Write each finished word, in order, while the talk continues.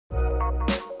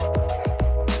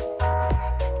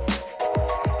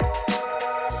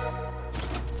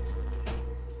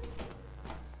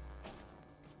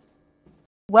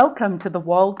Welcome to the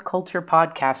Walled Culture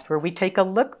Podcast, where we take a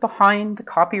look behind the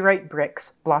copyright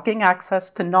bricks, blocking access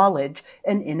to knowledge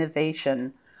and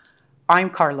innovation. I'm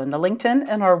Carla Millington,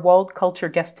 and our Walled Culture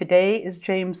guest today is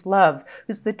James Love,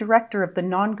 who's the director of the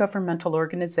non-governmental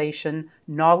organization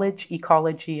Knowledge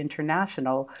Ecology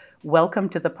International. Welcome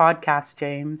to the podcast,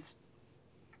 James.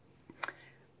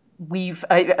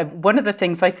 One of the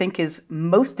things I think is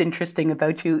most interesting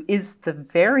about you is the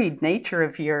varied nature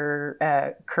of your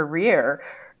career.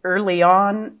 Early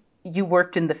on, you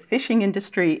worked in the fishing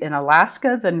industry in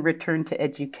Alaska, then returned to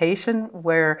education,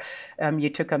 where you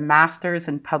took a master's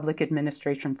in public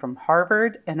administration from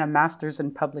Harvard and a master's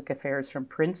in public affairs from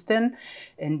Princeton.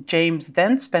 And James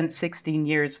then spent 16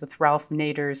 years with Ralph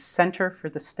Nader's Center for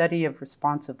the Study of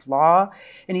Responsive Law,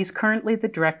 and he's currently the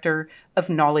director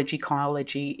of Knowledge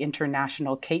Ecology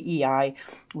International, KEI,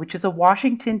 which is a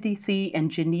Washington, D.C. and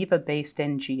Geneva-based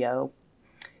NGO.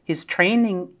 His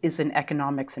training is in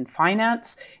economics and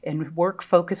finance, and work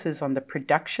focuses on the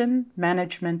production,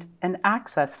 management, and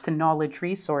access to knowledge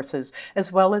resources,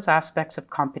 as well as aspects of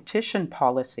competition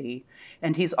policy.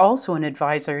 And he's also an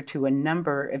advisor to a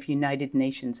number of United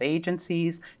Nations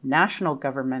agencies, national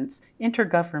governments,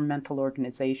 intergovernmental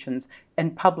organizations,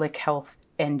 and public health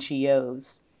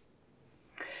NGOs.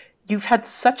 You've had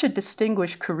such a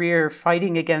distinguished career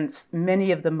fighting against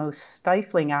many of the most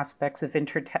stifling aspects of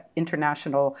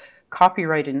international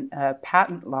copyright and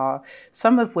patent law,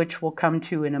 some of which we'll come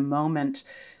to in a moment.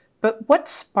 But what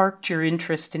sparked your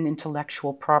interest in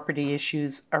intellectual property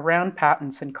issues around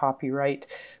patents and copyright,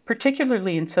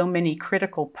 particularly in so many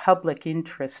critical public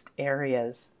interest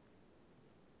areas?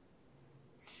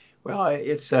 Well,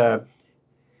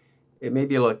 it may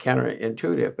be a little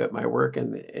counterintuitive, but my work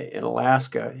in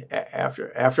Alaska,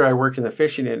 after I worked in the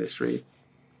fishing industry,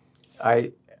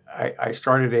 I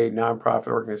started a nonprofit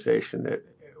organization that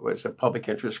was a public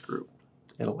interest group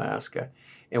in Alaska.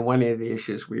 And one of the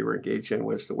issues we were engaged in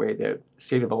was the way that the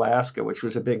state of Alaska, which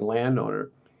was a big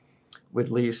landowner, would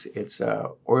lease its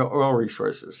oil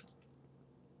resources.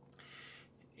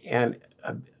 And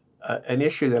an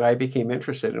issue that I became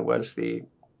interested in was the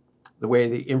way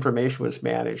the information was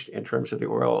managed in terms of the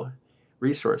oil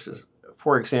resources.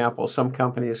 For example, some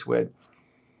companies would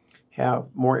have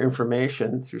more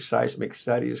information through seismic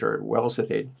studies or wells that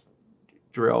they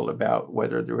drilled about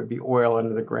whether there would be oil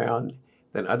under the ground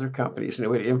than other companies, and it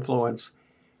would influence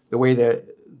the way that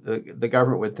the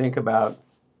government would think about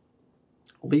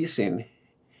leasing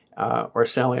or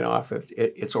selling off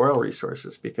its oil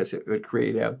resources, because it would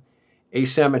create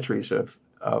asymmetries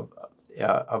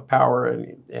of power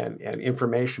and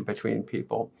information between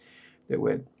people that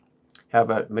would have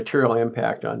a material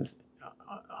impact on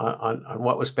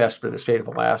what was best for the state of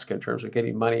Alaska in terms of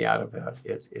getting money out of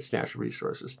its natural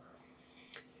resources.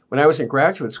 When I was in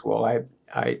graduate school,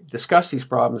 I discussed these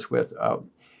problems with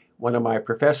one of my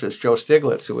professors, Joe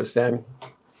Stiglitz, who was then,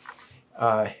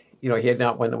 he had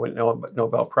not won the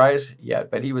Nobel Prize yet,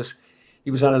 but he was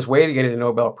on his way to getting the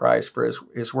Nobel Prize for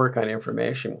his work on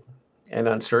information and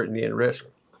uncertainty and risk.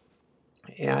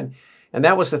 And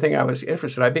that was the thing I was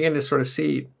interested in. I began to sort of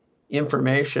see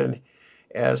information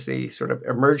as the sort of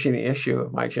emerging issue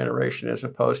of my generation, as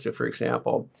opposed to, for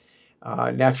example,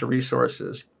 natural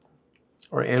resources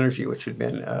or energy, which had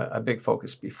been a big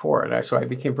focus before. And so I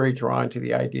became very drawn to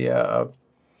the idea of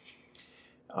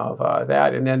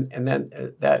that. And then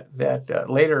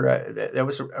later, that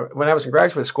was when I was in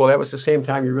graduate school. That was the same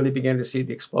time you really began to see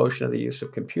the explosion of the use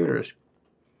of computers.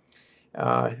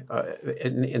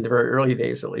 In the very early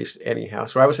days, at least, anyhow.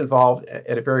 So I was involved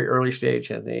at a very early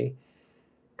stage in the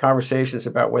conversations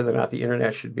about whether or not the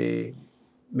internet should be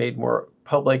made more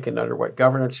public and under what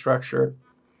governance structure,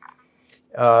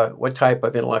 what type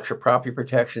of intellectual property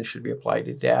protection should be applied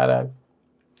to data,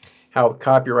 how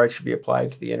copyright should be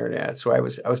applied to the internet. So I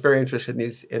was very interested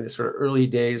in the sort of early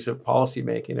days of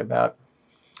policymaking about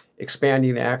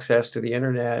expanding access to the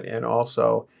internet, and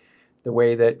also the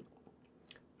way that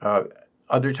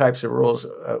other types of rules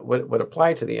would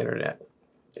apply to the internet.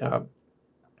 I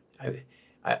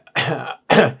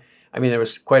mean, there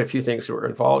was quite a few things that were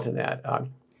involved in that.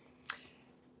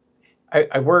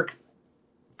 I worked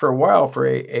for a while for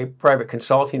a private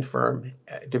consulting firm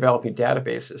developing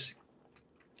databases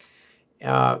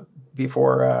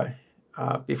before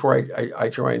I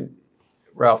joined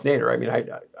Ralph Nader. I mean,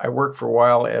 I worked for a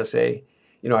while as I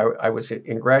was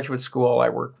in graduate school. I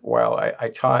worked a while. I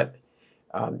taught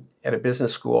at a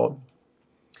business school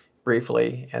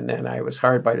briefly, and then I was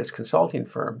hired by this consulting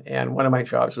firm. And one of my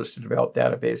jobs was to develop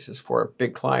databases for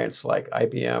big clients like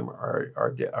IBM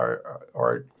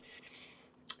or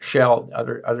Shell,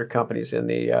 other companies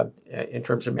in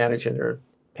terms of managing their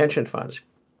pension funds.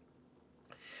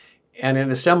 And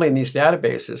in assembling these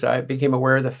databases, I became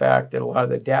aware of the fact that a lot of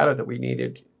the data that we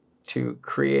needed to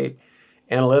create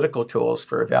analytical tools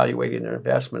for evaluating their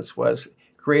investments was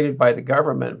created by the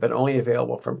government, but only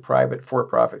available from private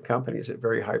for-profit companies at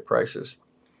very high prices.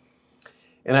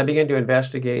 And I began to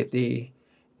investigate the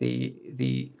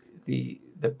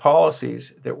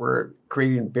policies that were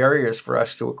creating barriers for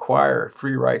us to acquire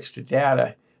free rights to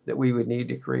data that we would need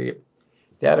to create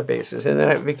databases. And then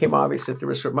it became obvious that there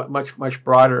was much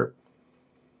broader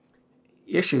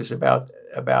issues about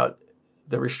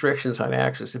the restrictions on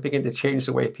access. It began to change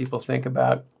the way people think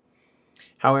about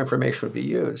how information would be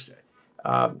used.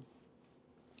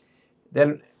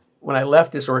 Then when I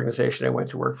left this organization, I went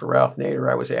to work for Ralph Nader.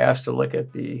 I was asked to look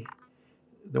at the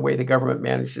way the government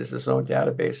manages its own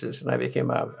databases, and I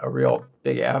became a real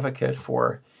big advocate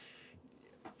for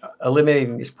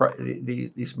eliminating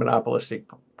these monopolistic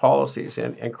policies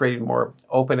and creating more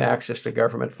open access to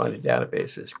government-funded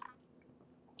databases.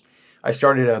 I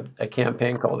started a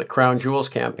campaign called the Crown Jewels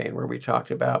Campaign, where we talked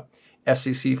about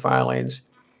SEC filings,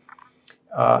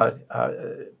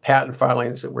 patent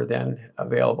filings that were then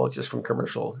available just from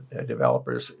commercial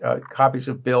developers, copies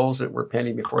of bills that were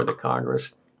pending before the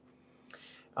Congress,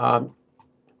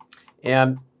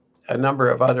 and a number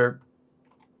of other,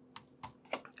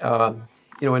 another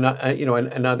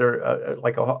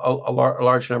like a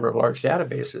large number of large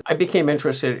databases. I became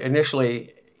interested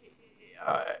initially,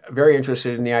 very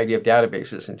interested in the idea of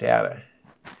databases and data,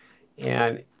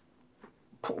 and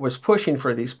was pushing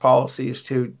for these policies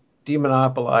to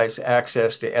demonopolize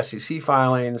access to SEC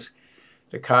filings,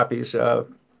 to copies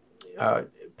of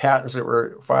patents that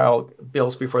were filed,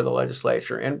 bills before the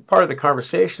legislature. And part of the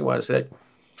conversation was that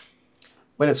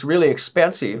when it's really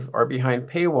expensive or behind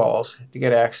paywalls to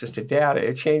get access to data,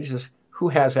 it changes who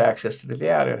has access to the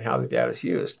data and how the data is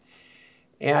used.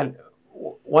 And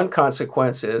one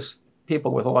consequence is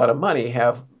people with a lot of money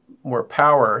have more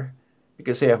power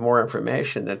because they have more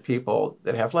information than people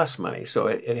that have less money. So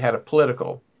it had a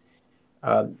political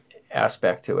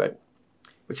aspect to it,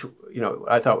 which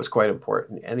I thought was quite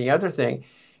important. And the other thing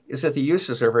is that the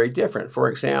uses are very different. For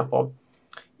example,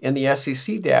 in the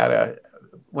SEC data,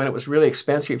 when it was really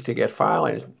expensive to get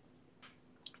filings,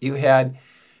 you had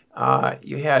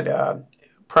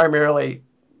primarily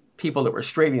people that were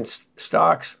trading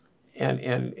stocks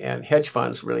and hedge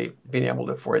funds really being able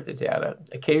to afford the data.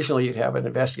 Occasionally, you'd have an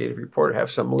investigative reporter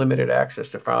have some limited access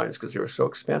to filings because they were so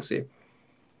expensive.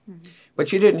 Mm-hmm.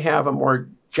 But you didn't have a more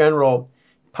general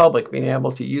public being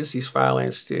able to use these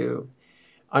filings to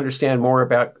understand more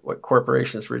about what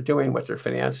corporations were doing, what their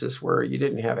finances were. You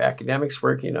didn't have academics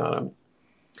working on them.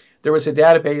 There was a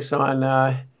database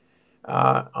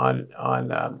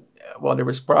well, there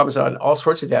was problems on all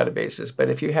sorts of databases, but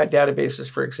if you had databases,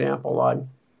 for example, on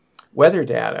weather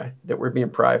data that were being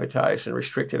privatized and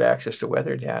restricted access to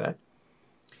weather data,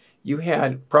 you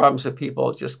had problems of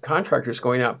people, just contractors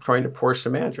going out trying to pour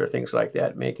cement or things like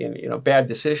that, making bad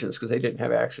decisions because they didn't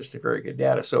have access to very good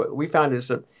data. So we found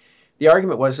the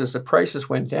argument was as the prices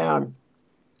went down,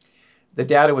 the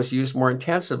data was used more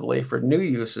intensively for new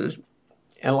uses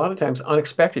and a lot of times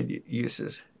unexpected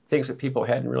uses, things that people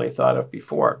hadn't really thought of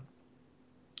before.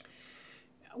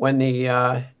 When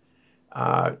the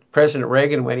President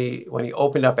Reagan, when he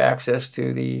opened up access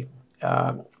to the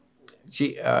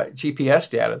GPS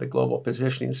data, the global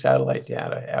positioning satellite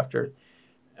data, after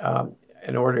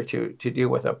in order to deal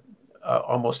with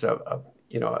almost a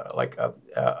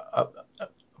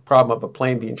problem of a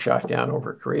plane being shot down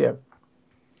over Korea,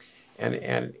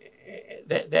 and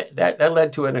that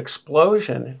led to an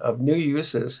explosion of new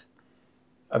uses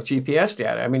of GPS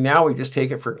data. I mean, now we just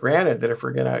take it for granted that if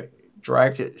we're going to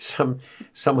drive to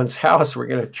someone's house, we're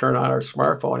going to turn on our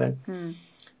smartphone and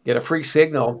get a free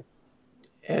signal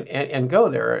and go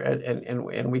there,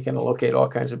 and we can locate all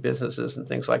kinds of businesses and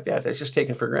things like that. That's just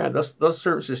taken for granted. Those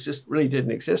services just really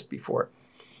didn't exist before.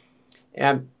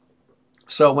 And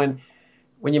so when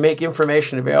you make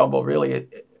information available really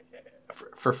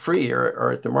for free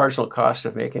or at the marginal cost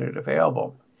of making it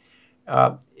available,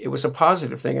 it was a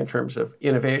positive thing in terms of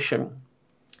innovation,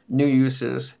 new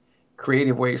uses,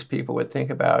 creative ways people would think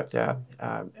about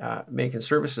making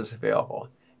services available.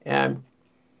 And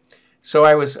so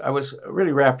I was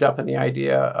really wrapped up in the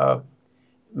idea of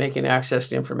making access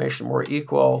to information more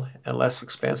equal and less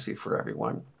expensive for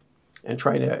everyone, and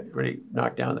trying to really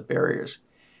knock down the barriers.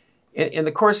 In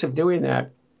the course of doing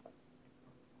that,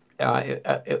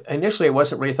 initially it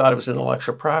wasn't really thought it was an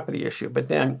intellectual property issue, but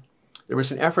then there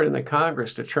was an effort in the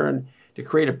Congress to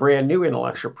create a brand new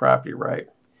intellectual property right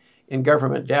in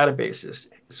government databases,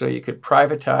 so you could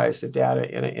privatize the data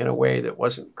in a way that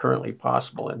wasn't currently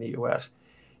possible in the U.S.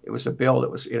 it was a bill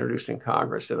that was introduced in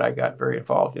Congress that I got very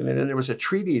involved in. And then there was a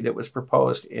treaty that was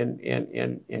proposed in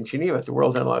Geneva at the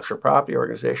World Intellectual Property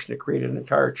Organization to create an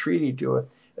entire treaty to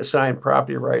assign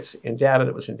property rights in data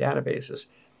that was in databases.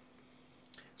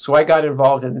 So I got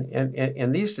involved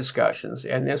in these discussions,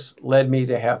 and this led me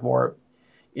to have more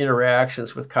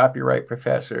interactions with copyright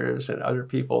professors and other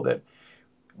people that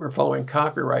were following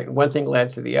copyright. And one thing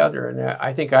led to the other. And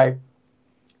I think I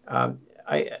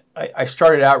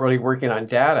started out really working on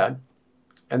data,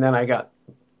 and then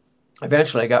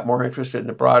eventually I got more interested in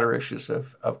the broader issues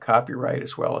of copyright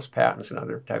as well as patents and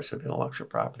other types of intellectual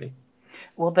property.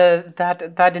 Well,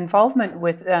 that involvement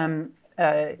with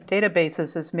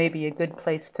databases is maybe a good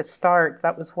place to start.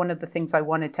 That was one of the things I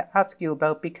wanted to ask you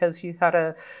about, because you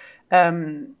had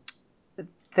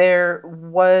there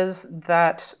was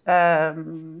that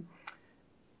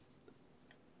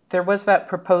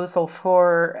proposal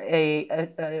for a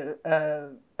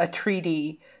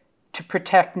treaty to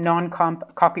protect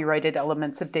non-copyrighted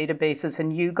elements of databases,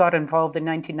 and you got involved in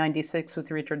 1996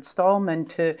 with Richard Stallman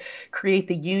to create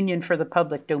the Union for the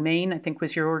Public Domain, I think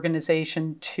was your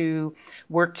organization, to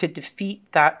work to defeat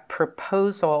that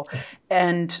proposal.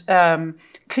 And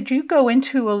could you go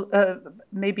into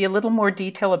maybe a little more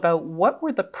detail about what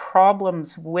were the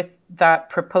problems with that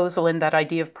proposal and that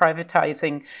idea of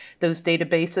privatizing those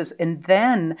databases? And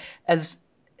then, as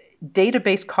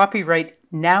database copyright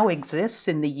now exists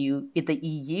in the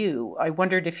EU, I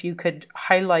wondered if you could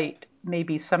highlight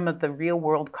maybe some of the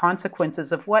real-world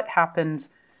consequences of what happens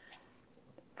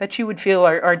that you would feel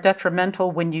are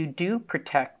detrimental when you do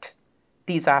protect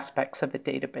these aspects of a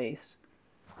database.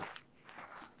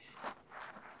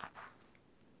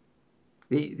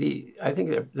 I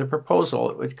think the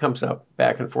proposal, which comes up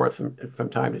back and forth from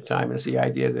time to time, is the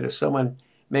idea that if someone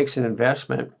makes an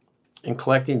investment in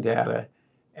collecting data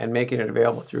and making it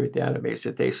available through a database,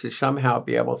 that they should somehow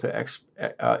be able to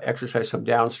exercise some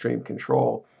downstream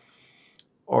control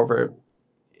over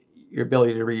your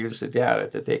ability to reuse the data,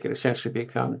 that they could essentially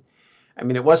become, I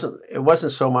mean, it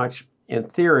wasn't so much in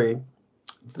theory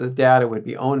the data would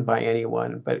be owned by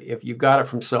anyone, but if you got it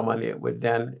from someone, it would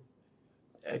then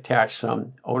attach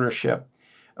some ownership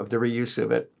of the reuse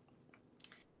of it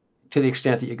to the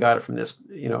extent that you got it from this,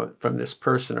 from this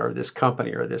person or this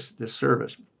company or this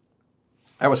service.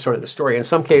 That was sort of the story. In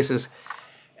some cases,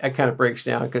 it kind of breaks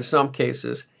down, because some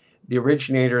cases, the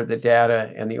originator of the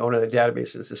data and the owner of the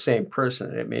database is the same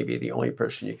person, and it may be the only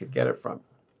person you could get it from.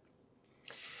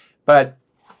 But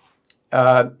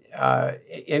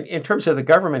in terms of the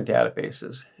government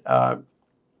databases,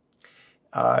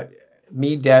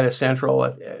 Mead Data Central,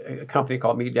 a company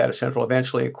called Mead Data Central,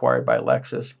 eventually acquired by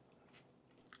Lexis,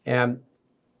 and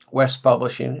West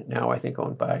Publishing, now I think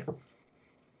owned by,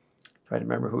 try to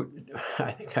remember who,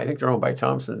 I think they're owned by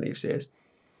Thomson these days.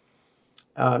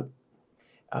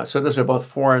 So those are both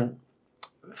foreign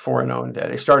owned.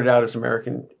 They started out as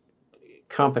American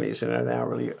companies and are now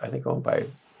really, I think, owned by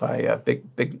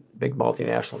big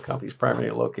multinational companies,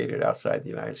 primarily located outside the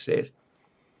United States.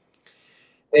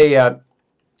 They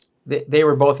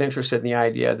were both interested in the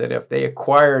idea that if they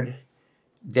acquired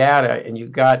data and you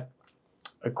got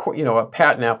a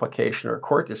patent application or a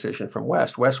court decision from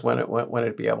West wanted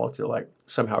to be able to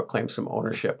somehow claim some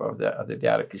ownership of the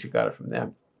data because you got it from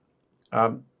them.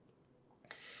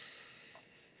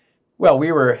 Well,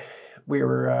 we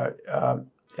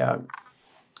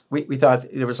thought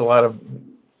there was a lot of,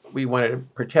 we wanted to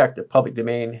protect the public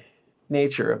domain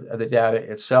nature of the data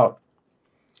itself.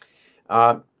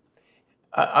 I'll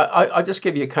just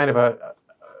give you kind of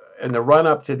in the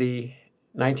run-up to the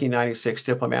 1996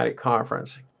 diplomatic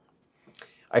conference,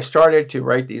 I started to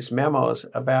write these memos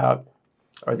about,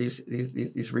 or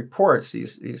these reports,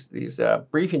 these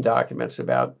briefing documents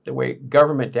about the way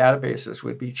government databases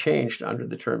would be changed under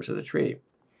the terms of the treaty.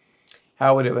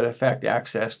 How would it affect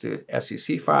access to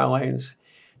SEC filings,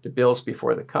 to bills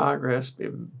before the Congress,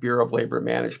 Bureau of Labor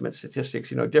Management statistics,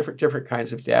 different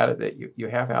kinds of data that you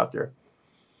have out there.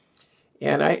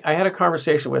 And I had a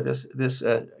conversation with this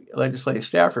legislative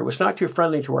staffer who was not too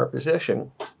friendly to our position.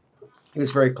 He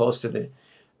was very close to the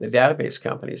database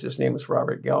companies. His name was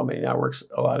Robert Gelman. He now works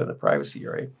a lot in the privacy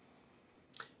area.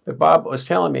 But Bob was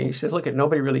telling me, he said, look,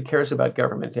 nobody really cares about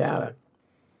government data.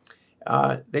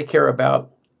 They care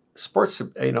about sports,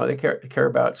 they care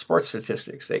about sports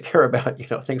statistics. They care about,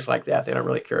 things like that. They don't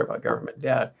really care about government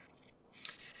data.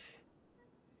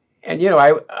 And,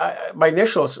 my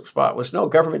initial spot was, no,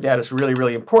 government data is really,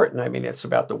 really important. I mean, it's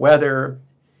about the weather.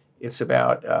 It's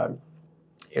about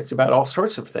all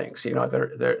sorts of things,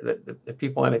 the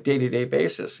people on a day-to-day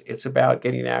basis. It's about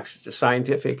getting access to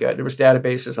scientific, there was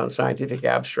databases on scientific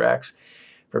abstracts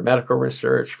for medical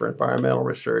research, for environmental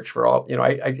research, for all,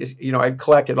 I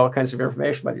collected all kinds of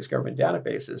information by these government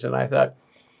databases. And I thought,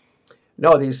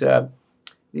 no, these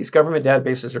government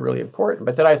databases are really important.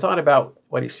 But then I thought about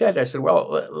what he said. I said, well,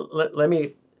 let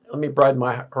me broaden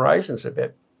my horizons a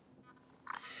bit.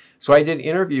 So I did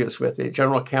interviews with the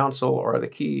general counsel or the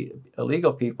key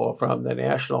legal people from the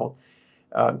National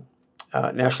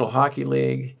Hockey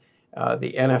League,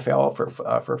 the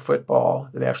NFL for football,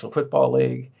 the National Football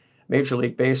League, Major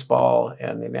League Baseball,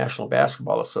 and the National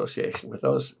Basketball Association, with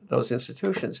those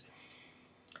institutions.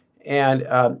 And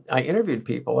I interviewed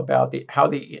people about how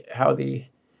the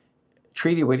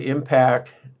treaty would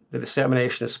impact the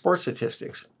dissemination of sports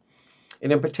statistics.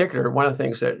 And in particular, one of the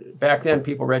things that back then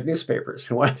people read newspapers,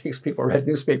 and one of the things people read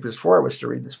newspapers for was to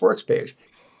read the sports page.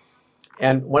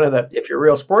 And if you're a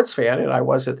real sports fan, and I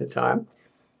was at the time,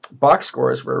 box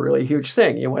scores were a really huge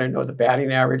thing. You want to know the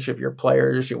batting average of your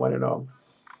players. You want to know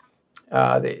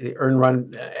the earned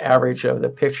run average of the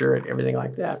pitcher and everything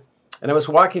like that. And I was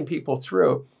walking people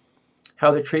through how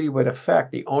the treaty would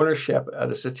affect the ownership of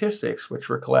the statistics, which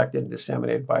were collected and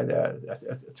disseminated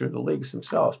through the leagues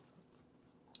themselves.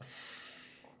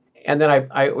 And then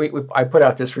I put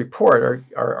out this report, or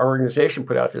our organization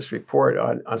put out this report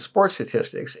on sports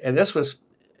statistics, and this was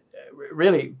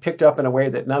really picked up in a way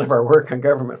that none of our work on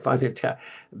government-funded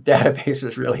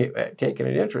databases really taken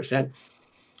an interest in.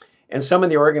 And some of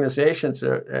the organizations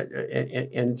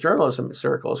in journalism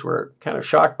circles were kind of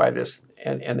shocked by this,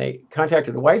 and they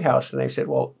contacted the White House and they said,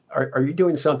 "Well, are you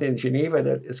doing something in Geneva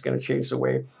that is going to change the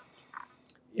way,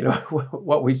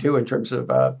 what we do in terms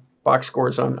of box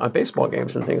scores on baseball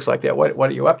games and things like that? What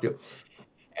are you up to?"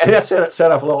 And that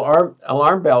set off little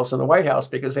alarm bells in the White House,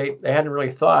 because they hadn't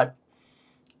really thought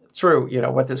through,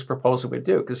 what this proposal would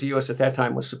do, because the U.S. at that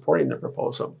time was supporting the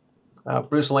proposal.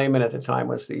 Bruce Lehman at the time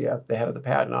was the head of the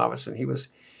Patent Office, and he was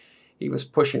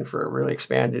pushing for really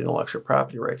expanded intellectual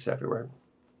property rights everywhere.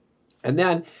 And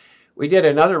then we did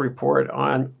another report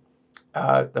on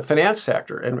the finance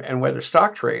sector and whether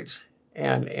stock trades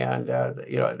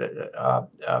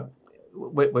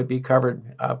would be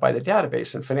covered by the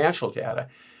database and financial data.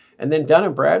 And then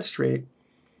Dun & Bradstreet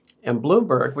and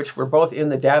Bloomberg, which were both in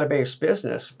the database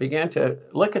business, began to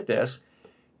look at this,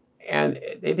 and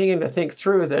they began to think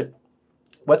through that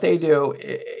what they do,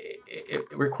 it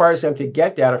requires them to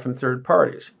get data from third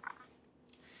parties.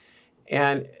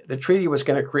 And the treaty was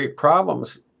going to create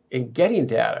problems in getting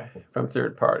data from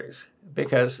third parties,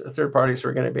 because the third parties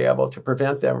were going to be able to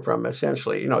prevent them from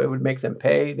essentially, it would make them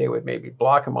pay. They would maybe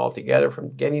block them altogether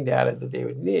from getting data that they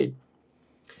would need.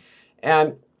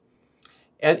 And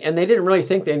they didn't really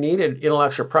think they needed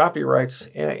intellectual property rights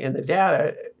in the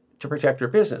data to protect their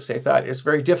business. They thought it's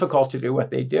very difficult to do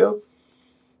what they do.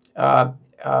 And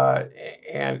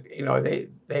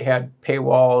they had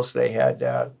paywalls. They had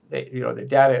the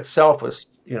data itself was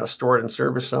stored in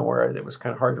servers somewhere that was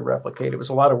kind of hard to replicate. It was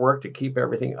a lot of work to keep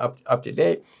everything up to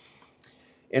date.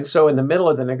 And so in the middle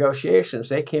of the negotiations,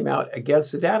 they came out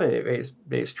against the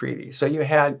database treaty. So you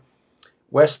had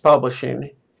West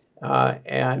Publishing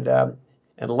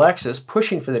and Lexis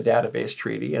pushing for the database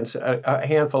treaty, and a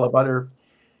handful of other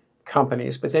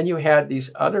companies. But then you had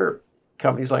these other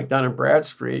companies like Dun &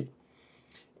 Bradstreet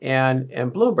and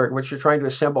Bloomberg, which are trying to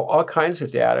assemble all kinds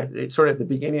of data. It's sort of the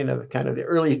beginning of kind of the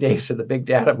early days of the big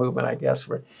data movement, I guess,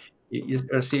 where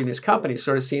you're seeing these companies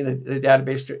sort of seeing the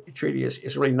database treaty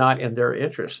is really not in their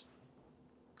interest.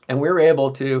 And we were able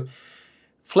to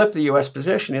flip the U.S.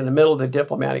 position in the middle of the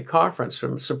diplomatic conference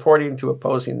from supporting to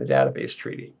opposing the database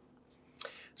treaty.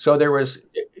 So there was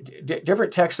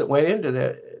different texts that went into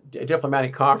the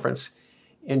diplomatic conference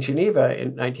in Geneva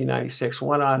in 1996,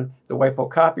 one on the WIPO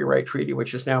Copyright Treaty,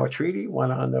 which is now a treaty, one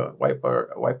on the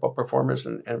WIPO Performers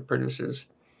and Producers,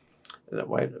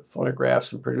 the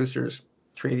Phonographs and Producers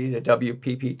Treaty, the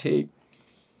WPPT.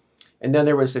 And then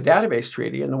there was the Database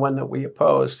Treaty, and the one that we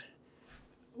opposed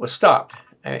was stopped.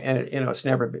 And it's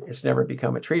never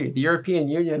become a treaty. The European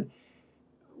Union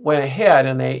went ahead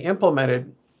and they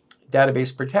implemented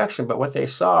database protection, but what they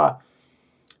saw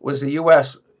was the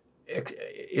U.S.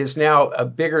 is now a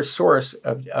bigger source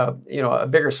of, a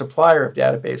bigger supplier of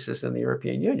databases than the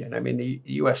European Union. I mean, the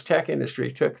U.S. tech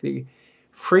industry took the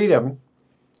freedom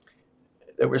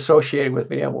that were associated with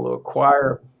being able to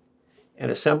acquire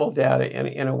and assemble data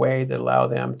in a way that allowed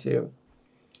them to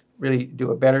really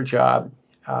do a better job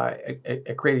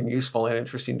at creating useful and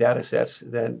interesting data sets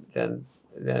than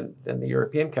the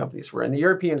European companies were. And the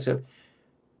Europeans have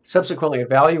subsequently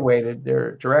evaluated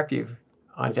their directive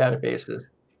on databases.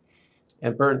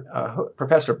 And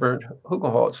Professor Bernd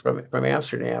Hugenholtz from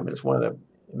Amsterdam is one of the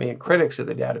main critics of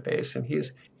the database, and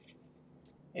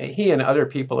And he and other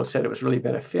people have said it was really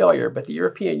been a failure, but the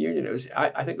European Union,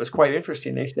 I think it was quite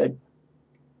interesting. They said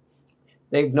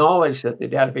they acknowledged that the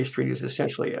database treaty is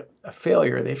essentially a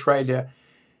failure. They've tried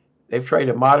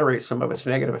to moderate some of its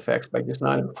negative effects by just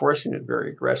not enforcing it very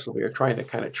aggressively or trying to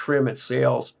kind of trim its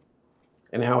sails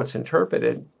and how it's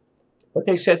interpreted. But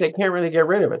they said they can't really get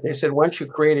rid of it. They said once you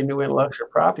create a new intellectual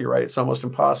property right, it's almost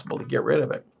impossible to get rid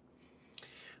of it.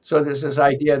 So there's this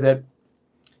idea that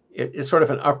it's sort of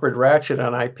an upward ratchet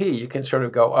on IP. You can sort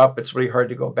of go up. It's really hard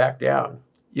to go back down.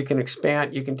 You can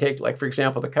expand. You can take, like, for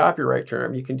example, the copyright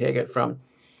term. You can take it from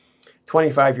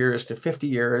 25 years to 50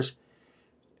 years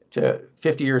to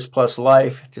 50 years plus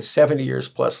life to 70 years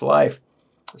plus life.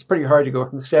 It's pretty hard to go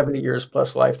from 70 years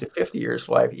plus life to 50 years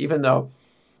life, even though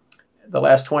the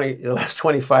last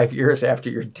 25 years after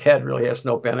you're dead really has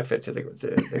no benefit to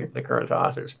the current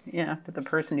authors. Yeah, to the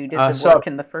person who did the work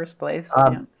in the first place.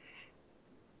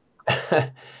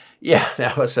 Yeah,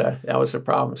 that was a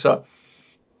problem. So,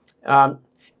 and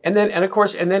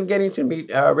then getting to meet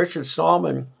Richard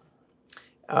Stallman.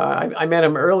 I met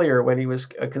him earlier when he was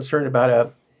concerned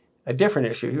about a different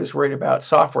issue. He was worried about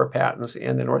software patents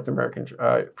in the North American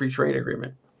Free Trade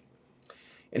Agreement.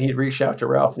 And he'd reached out to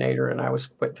Ralph Nader, and I was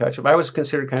put in touch with him. I was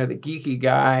considered kind of the geeky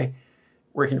guy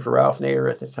working for Ralph Nader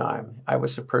at the time. I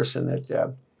was the person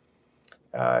that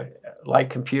liked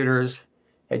computers,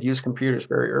 had used computers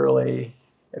very early,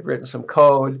 had written some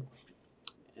code,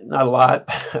 not a lot,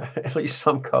 but at least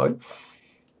some code.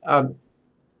 And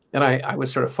I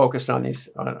was sort of focused on these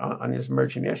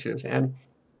emerging issues. And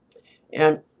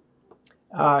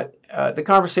the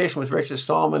conversation with Richard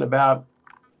Stallman about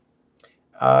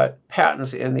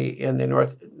patents in the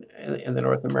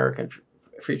North American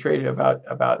Free Trade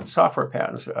about software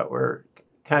patents were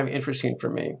kind of interesting for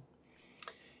me.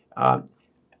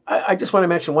 I just want to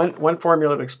mention one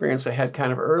formulative experience I had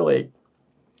kind of early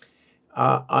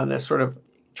on this sort of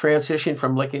transition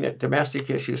from looking at domestic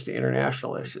issues to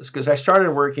international issues, because I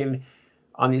started working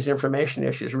on these information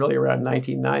issues really around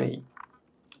 1990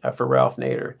 for Ralph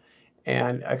Nader,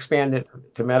 and expanded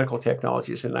to medical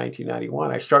technologies in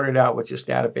 1991. I started out with just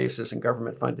databases and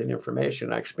government-funded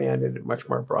information. I expanded it much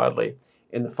more broadly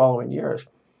in the following years.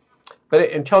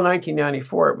 But until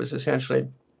 1994, it was essentially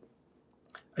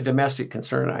a domestic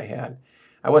concern I had.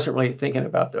 I wasn't really thinking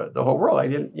about the whole world. I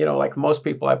didn't, like most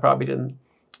people, I probably didn't,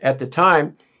 at the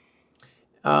time,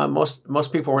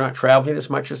 most people were not traveling as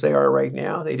much as they are right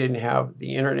now. They didn't have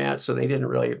the internet, so they didn't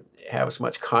really have as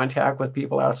much contact with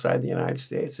people outside the United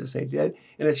States as they did.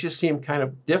 And it just seemed kind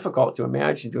of difficult to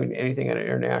imagine doing anything at an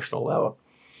international level.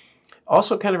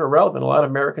 Also kind of irrelevant. A lot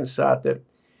of Americans thought that,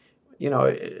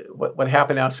 what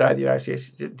happened outside the United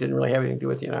States didn't really have anything to do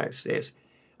with the United States.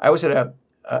 I was at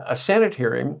a Senate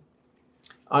hearing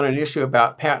on an issue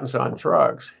about patents on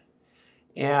drugs.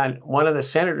 And one of the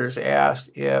senators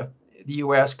asked if the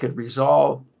U.S. could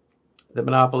resolve the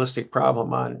monopolistic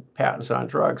problem on patents on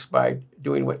drugs by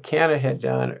doing what Canada had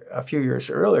done a few years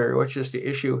earlier, which is to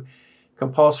issue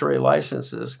compulsory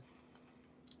licenses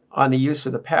on the use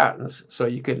of the patents, so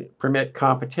you could permit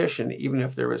competition even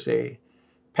if there was a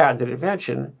patented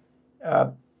invention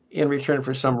in return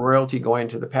for some royalty going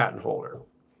to the patent holder.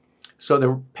 So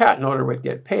the patent holder would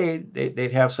get paid,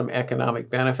 they'd have some economic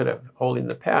benefit of holding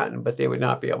the patent, but they would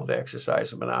not be able to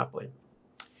exercise a monopoly.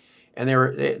 And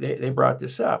they brought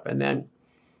this up. And then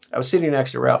I was sitting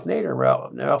next to Ralph Nader, and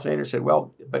Ralph Nader said,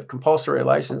 well, but compulsory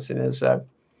licensing is going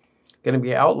to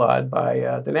be outlawed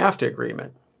by the NAFTA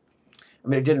agreement. I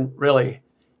mean, it didn't really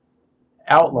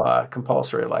outlaw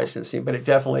compulsory licensing, but it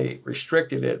definitely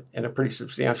restricted it in a pretty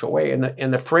substantial way.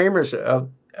 And the framers of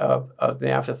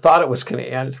NAFTA thought it was going to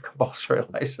end compulsory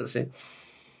licensing.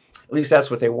 At least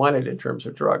that's what they wanted in terms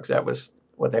of drugs. That was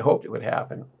what they hoped it would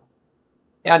happen.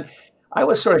 And I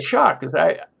was sort of shocked because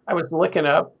I was looking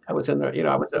up. I was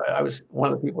I was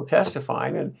one of the people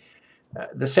testifying, and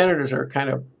the senators are kind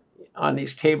of on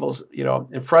these tables,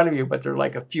 in front of you, but they're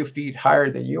like a few feet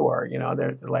higher than you are.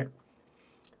 They're like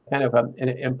kind of an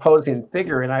imposing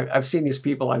figure. And I've seen these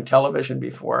people on television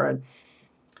before, and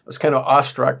I was kind of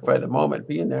awestruck by the moment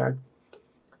being there.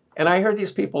 And I heard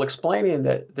these people explaining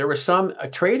that there was a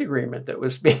trade agreement that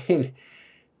was being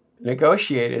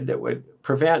negotiated that would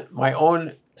prevent my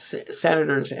own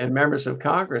senators and members of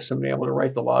Congress from being able to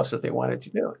write the laws that they wanted to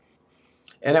do.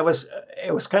 And it was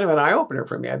kind of an eye-opener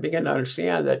for me. I began to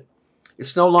understand that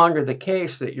it's no longer the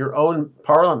case that your own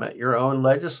parliament, your own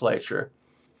legislature,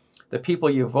 the people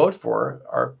you vote for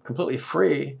are completely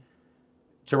free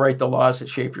to write the laws that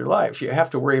shape your lives. You have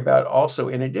to worry about also,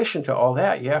 in addition to all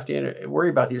that, you have to worry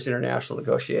about these international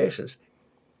negotiations.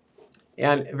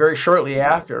 And very shortly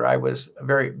after, I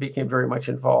became very much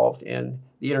involved in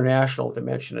the international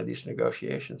dimension of these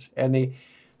negotiations. And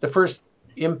the first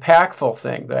impactful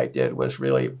thing that I did was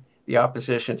really the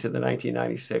opposition to the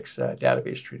 1996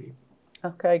 database treaty.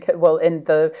 Okay, well, and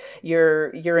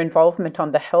your involvement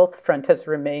on the health front has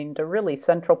remained a really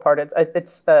central part.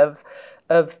 It's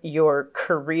of your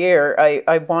career.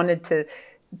 I wanted to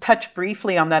touch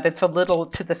briefly on that. It's a little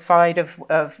to the side of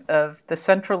the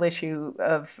central issue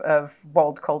of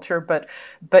walled culture, but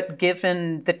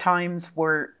given the times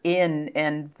we're in,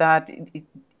 and that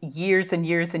years and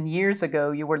years and years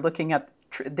ago, you were looking at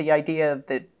the idea of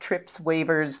the TRIPS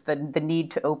waivers, the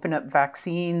need to open up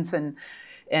vaccines and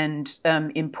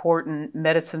important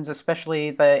medicines,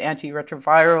 especially the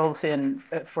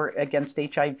antiretrovirals for against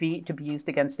HIV, to be used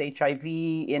against HIV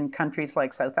in countries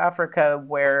like South Africa,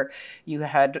 where you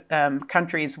had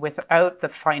countries without the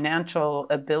financial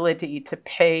ability to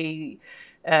pay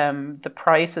the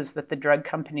prices that the drug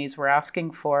companies were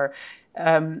asking for.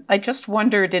 I just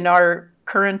wondered, in our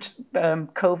current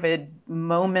COVID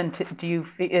moment, do you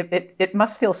feel it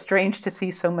must feel strange to see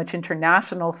so much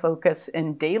international focus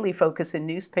and daily focus in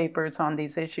newspapers on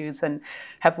these issues? And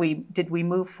did we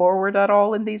move forward at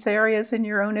all in these areas, in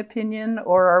your own opinion,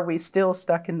 or are we still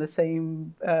stuck in the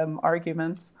same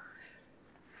arguments?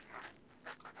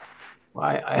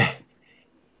 Well,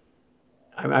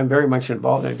 I'm very much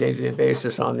involved on a day-to-day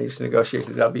basis on these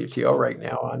negotiations with the WTO right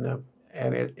now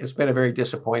and it's been a very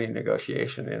disappointing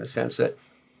negotiation, in the sense that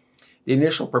the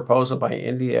initial proposal by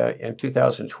India in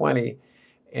 2020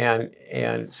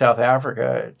 and South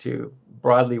Africa to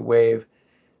broadly waive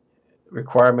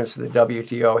requirements that the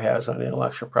WTO has on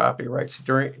intellectual property rights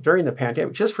during the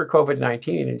pandemic, just for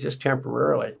COVID-19 and just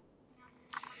temporarily,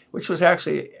 which was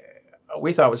actually,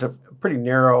 we thought, was a pretty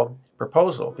narrow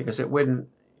proposal, because it wouldn't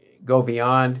go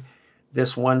beyond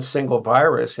this one single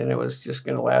virus, and it was just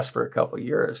going to last for a couple of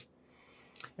years.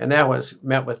 And that was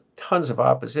met with tons of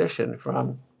opposition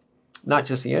from not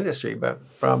just the industry, but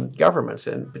from governments,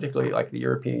 and particularly like the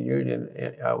European Union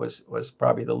was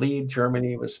probably the lead.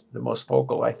 Germany was the most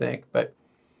vocal, I think, but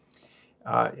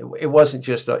it wasn't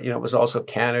just it was also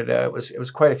Canada. It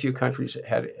was quite a few countries that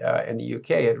had, and the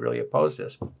UK had really opposed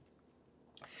this,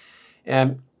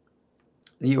 and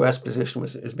the U.S. position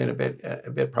has been a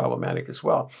bit problematic as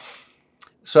well.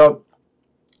 So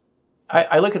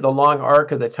I look at the long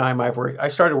arc of the time I've worked. I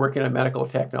started working on medical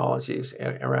technologies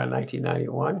around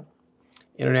 1991.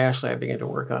 Internationally, I began to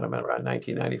work on them around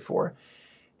 1994.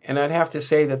 And I'd have to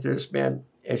say that there's been,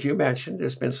 as you mentioned,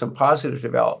 there's been some positive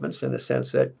developments, in the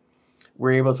sense that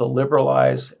we're able to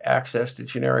liberalize access to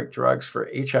generic drugs for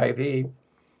HIV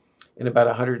in about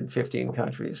 115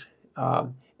 countries,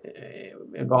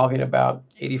 involving about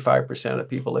 85% of the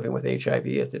people living with HIV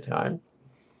at the time.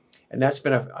 And that's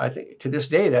been, I think, to this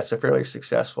day, that's a fairly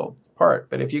successful part.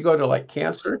 But if you go to like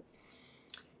cancer,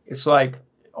 it's like,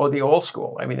 the old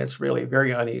school. I mean, it's really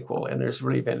very unequal, and there's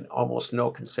really been almost no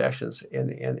concessions in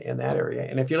that area.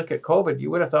 And if you look at COVID,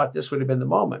 you would have thought this would have been the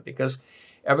moment, because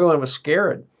everyone was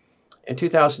scared. In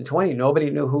 2020, nobody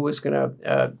knew who was going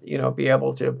to, be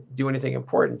able to do anything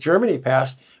important. Germany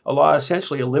passed a law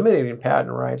essentially eliminating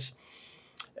patent rights,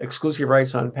 exclusive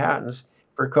rights on patents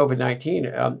for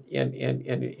COVID-19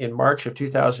 in March of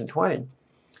 2020.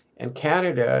 And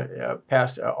Canada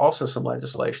passed also some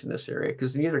legislation in this area,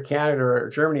 because neither Canada or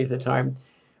Germany at the time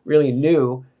really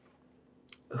knew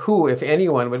who, if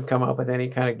anyone, would come up with any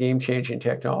kind of game-changing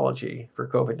technology for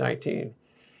COVID-19.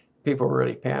 People were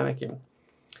really panicking.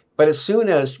 But as soon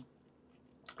as,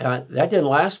 that didn't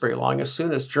last very long, as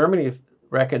soon as Germany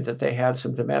reckoned that they had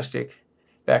some domestic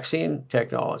vaccine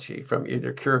technology from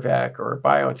either CureVac or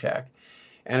BioNTech,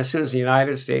 and as soon as the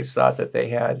United States thought that they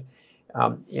had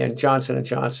in Johnson &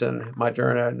 Johnson,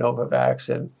 Moderna, Novavax,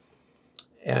 and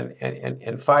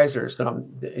Pfizer, some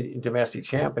domestic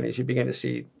companies, you begin to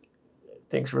see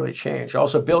things really change.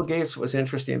 Also, Bill Gates was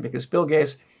interesting, because Bill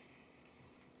Gates,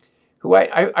 who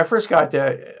I first got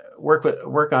to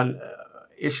work on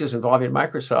issues involving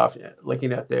Microsoft,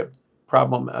 looking at the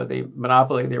problem of the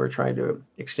monopoly they were trying to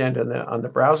extend on the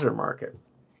browser market.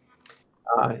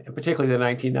 And particularly the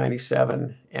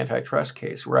 1997 antitrust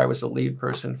case, where I was the lead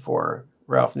person for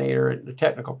Ralph Nader, the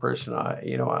technical person,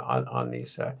 on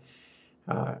these,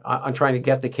 on trying to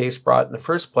get the case brought in the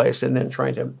first place, and then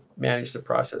trying to manage the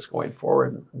process going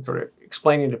forward, and sort of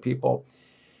explaining to people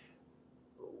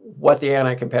what the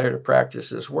anti-competitive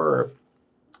practices were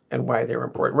and why they were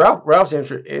important. Ralph's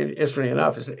interesting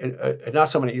enough, is not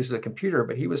someone who uses a computer,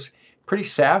 but he was pretty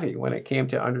savvy when it came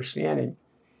to understanding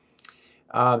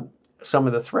some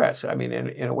of the threats. I mean,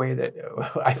 in a way that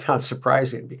I found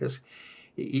surprising, because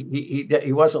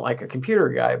he wasn't like a computer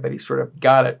guy, but he sort of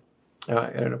got it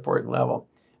at an important level.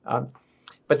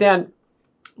 But then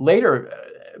later,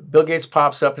 Bill Gates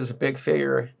pops up as a big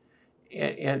figure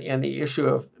in the issue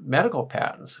of medical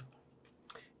patents,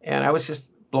 and I was just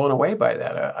blown away by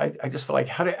that. I just felt like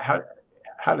how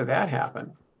did that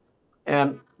happen?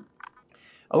 And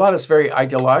a lot is very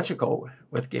ideological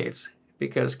with Gates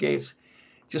because Gates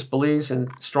just believes in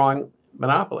strong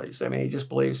monopolies. I mean, he just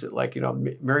believes that, like,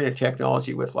 marrying a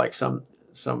technology with like some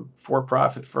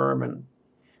for-profit firm and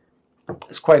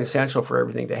it's quite essential for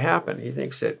everything to happen. He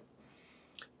thinks that,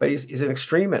 but he's an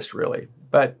extremist, really.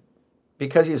 But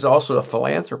because he's also a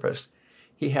philanthropist,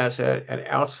 he has an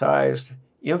outsized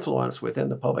influence within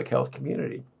the public health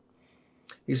community.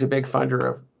 He's a big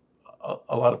funder of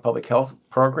a lot of public health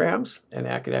programs and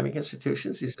academic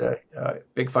institutions. He's a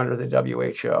big funder of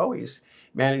the WHO. He's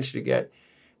managed to get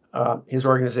his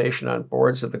organization on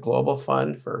boards of the Global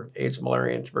Fund for AIDS,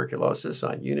 Malaria, and Tuberculosis,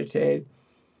 on UNITAID.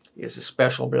 He has a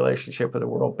special relationship with the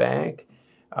World Bank.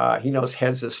 He knows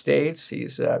heads of states. He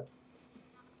has an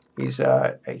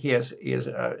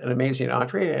amazing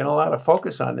entree and a lot of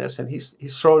focus on this, and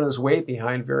he's thrown his weight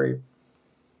behind very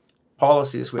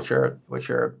policies which have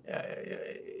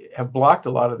blocked a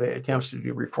lot of the attempts to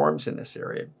do reforms in this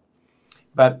area.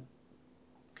 But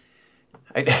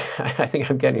I think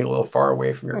I'm getting a little far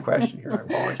away from your question here. I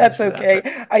apologize. That's okay.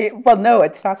 No,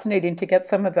 it's fascinating to get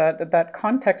some of that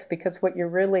context, because what you're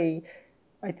really,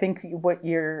 I think what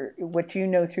you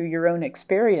know through your own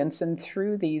experience and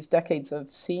through these decades of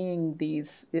seeing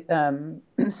these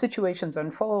situations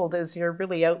unfold is you're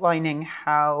really outlining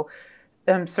how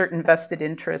certain vested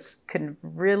interests can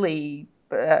really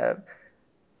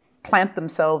plant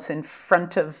themselves in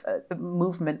front of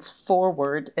movements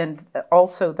forward, and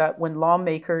also that when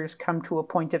lawmakers come to a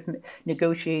point of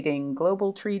negotiating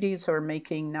global treaties or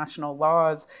making national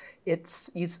laws,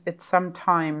 it's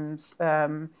sometimes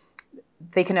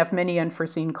they can have many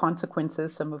unforeseen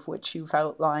consequences, some of which you've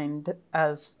outlined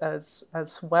as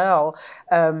well.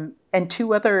 And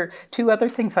two other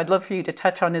things I'd love for you to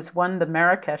touch on is, one, the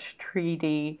Marrakesh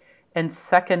Treaty, and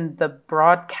second, the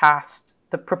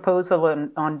proposal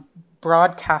on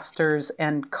broadcasters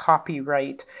and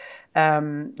copyright,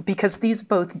 because these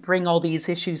both bring all these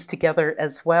issues together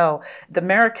as well. The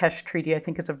Marrakesh Treaty, I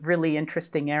think, is a really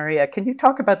interesting area. Can you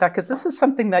talk about that? Because this is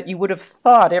something that you would have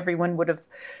thought everyone would have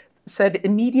said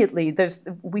immediately,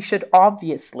 we should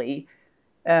obviously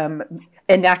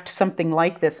enact something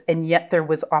like this, and yet there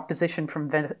was opposition from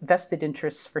vested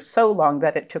interests for so long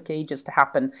that it took ages to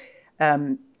happen.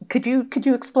 Could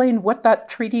you explain what that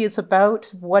treaty is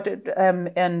about,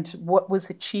 and what was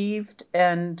achieved,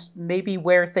 and maybe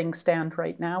where things stand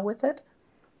right now with it?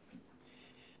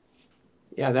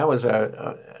 Yeah, that was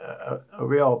a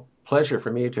real pleasure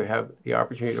for me to have the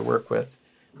opportunity to work with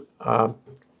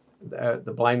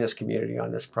the blindness community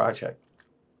on this project.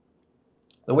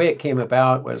 The way it came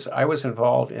about was I was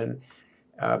involved in,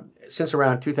 since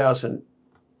around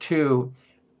 2002,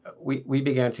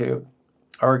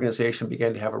 our organization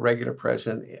began to have a regular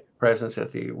presence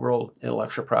at the World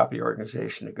Intellectual Property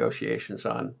Organization negotiations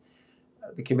on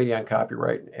the Committee on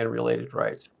Copyright and Related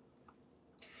Rights.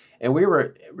 And we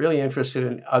were really interested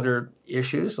in other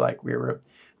issues, like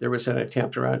there was an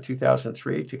attempt around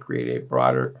 2003 to create a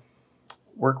broader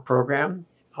work program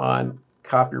on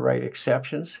copyright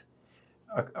exceptions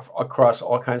across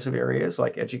all kinds of areas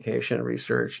like education,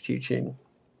 research, teaching,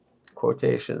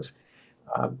 quotations,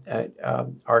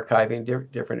 archiving,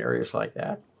 different areas like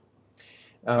that.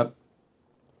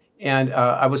 And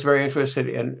I was very interested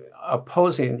in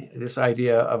opposing this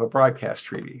idea of a broadcast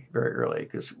treaty very early,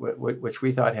 because which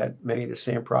we thought had many of the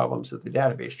same problems that the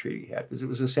database treaty had, because it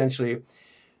was essentially,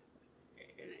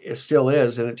 it still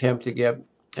is, an attempt to get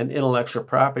an intellectual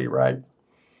property right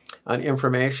on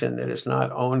information that is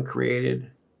not owned,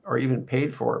 created, or even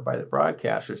paid for by the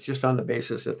broadcasters, just on the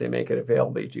basis that they make it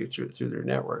available to you through their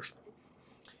networks.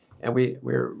 And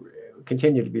we're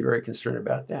continue to be very concerned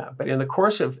about that. But in the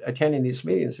course of attending these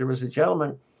meetings, there was a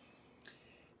gentleman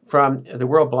from the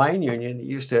World Blind Union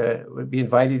that would be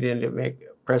invited in to make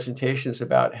presentations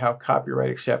about how copyright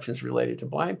exceptions related to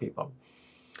blind people.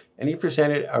 And he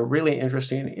presented a really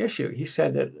interesting issue. He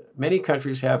said that many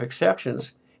countries have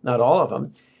exceptions, not all of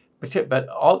them, but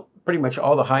pretty much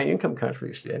all the high-income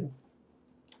countries did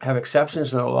have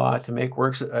exceptions in the law to make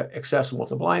works accessible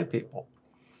to blind people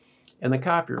in the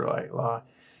copyright law.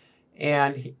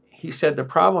 And he said the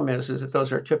problem is that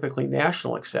those are typically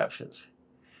national exceptions.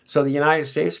 So the United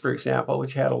States, for example,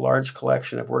 which had a large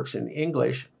collection of works in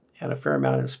English and a fair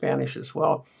amount in Spanish as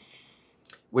well,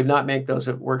 would not make those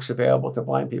works available to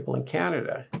blind people in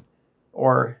Canada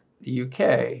or the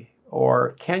UK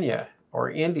or Kenya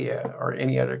or India or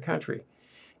any other country.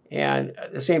 And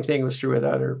the same thing was true with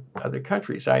other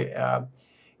countries.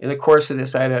 In the course of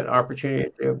this, I had an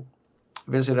opportunity to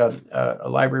visit a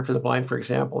library for the blind, for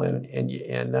example, in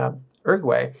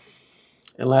Uruguay,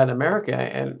 in Latin America,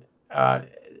 and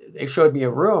they showed me a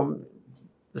room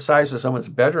the size of someone's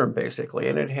bedroom, basically,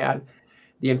 and it had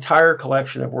the entire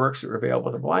collection of works that were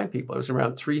available to blind people. It was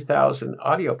around 3,000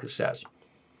 audio cassettes.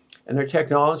 And their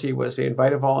technology was they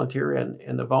invite a volunteer in,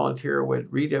 and the volunteer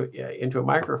would read into a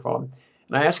microphone.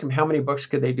 And I asked them how many books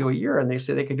could they do a year, and they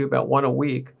said they could do about one a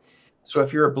week. So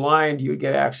if you're blind, you'd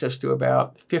get access to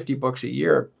about 50 books a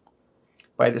year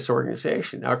by this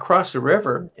organization. Now, across the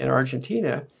river in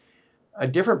Argentina, a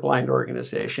different blind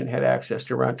organization had access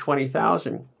to around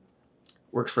 20,000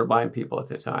 works for blind people at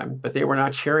the time, but they were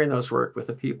not sharing those work with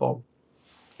the people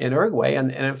in Uruguay.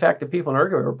 And in fact, the people in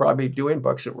Uruguay were probably doing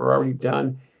books that were already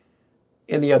done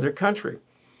in the other country.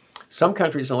 Some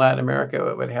countries in Latin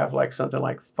America would have like something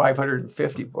like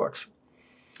 550 books.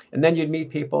 And then you'd meet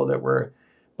people that were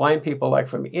blind people like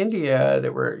from India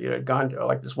that were, gone to,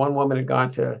 like this one woman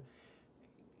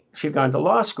she'd gone to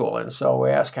law school. And so we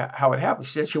asked how it happened.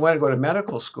 She said she wanted to go to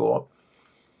medical school,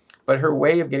 but her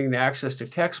way of getting access to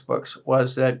textbooks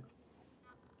was that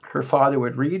her father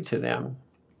would read to them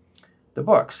the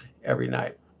books every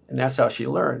night. And that's how she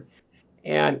learned.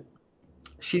 And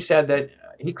she said that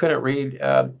he couldn't read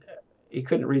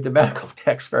the medical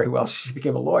text very well. So she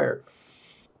became a lawyer.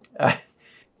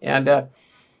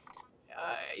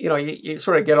 You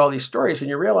sort of get all these stories and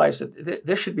you realize that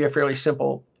this should be a fairly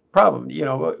simple problem.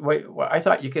 I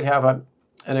thought you could have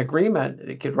an agreement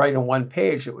that could write on one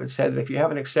page that would say that if you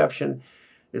have an exception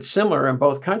that's similar in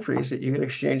both countries, that you can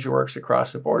exchange the works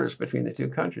across the borders between the two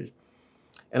countries.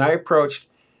 And I approached,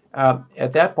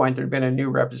 at that point, there had been a new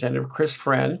representative, Chris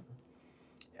Friend,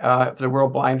 for the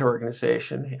World Blind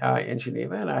Organization in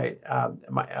Geneva, and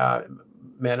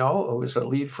Menno, who was a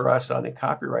lead for us on the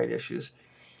copyright issues,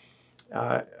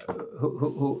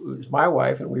 who was my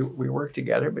wife, and we worked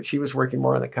together, but she was working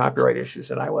more on the copyright issues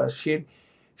than I was.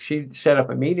 She'd set up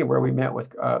a meeting where we met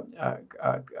with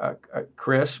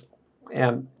Chris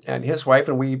and his wife,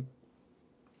 and we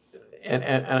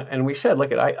said,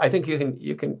 look, I think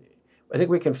I think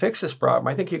we can fix this problem.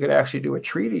 I think you could actually do a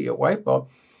treaty at WIPO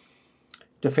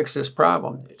to fix this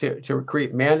problem, to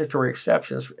create mandatory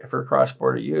exceptions for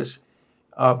cross-border use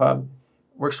of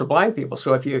works for blind people.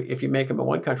 So if you make them in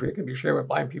one country, it can be shared with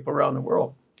blind people around the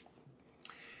world.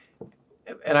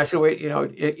 And I said, wait,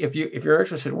 if you're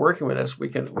interested in working with us, we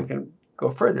can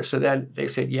go further. So then they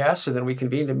said yes. So then we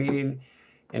convened a meeting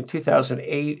in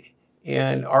 2008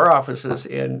 in our offices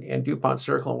in DuPont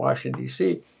Circle in Washington,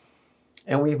 D.C.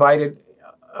 And we invited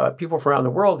people from around the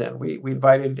world in. We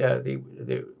invited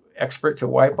the expert to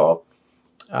WIPO,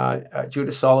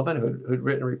 Judith Sullivan, who'd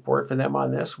written a report for them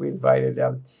on this. We invited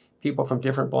people from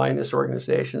different blindness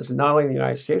organizations, not only in the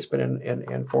United States, but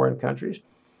in foreign countries.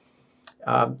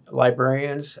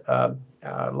 Librarians,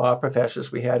 law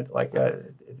professors. We had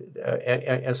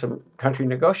and some country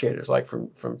negotiators, like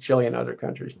from Chile and other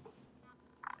countries.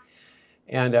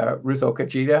 And Ruth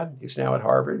Okajita, who's now at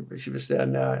Harvard, but she was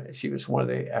one of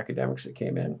the academics that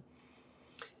came in.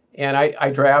 And I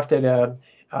drafted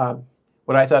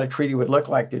what I thought a treaty would look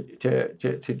like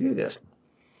to do this.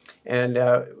 And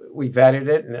we vetted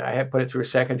it, and I had put it through a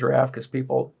second draft because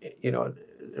people,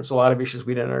 there's a lot of issues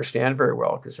we didn't understand very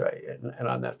well and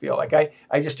on that field. Like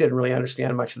I just didn't really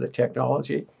understand much of the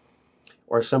technology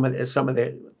or some of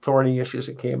the thorny issues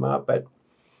that came up. But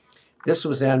this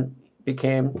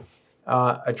became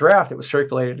a draft that was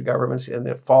circulated to governments in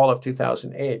the fall of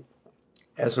 2008.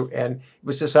 And it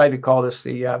was decided to call this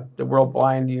the World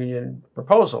Blind Union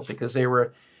proposal because they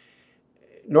were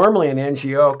normally an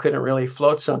NGO couldn't really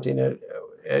float something at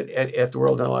the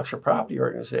World Intellectual Property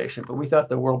Organization, but we thought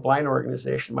the World Blind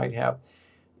Organization might have,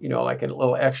 like a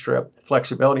little extra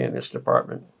flexibility in this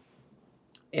department.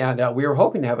 And we were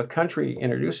hoping to have a country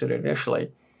introduce it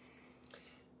initially,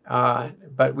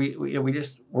 but we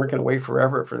just weren't going to wait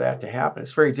forever for that to happen.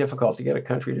 It's very difficult to get a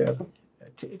country to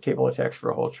table a text for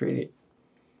a whole treaty.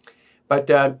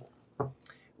 But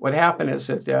what happened is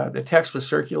that the text was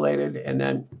circulated, and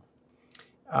then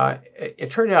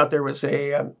it turned out there was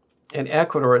in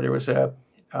Ecuador, there was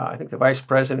I think the vice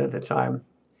president at the time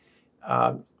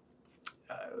had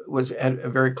a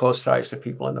very close ties to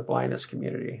people in the blindness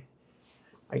community.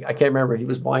 I can't remember if he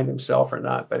was blind himself or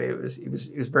not, but he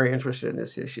was very interested in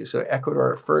this issue. So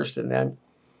Ecuador first, and then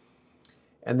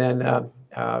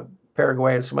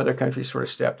Paraguay and some other countries sort of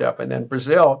stepped up, and then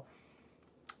Brazil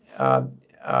kind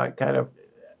of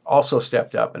also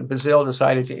stepped up. And Brazil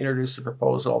decided to introduce the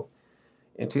proposal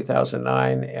in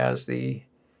 2009 as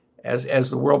as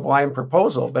the World Blind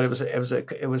Proposal, but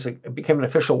it became an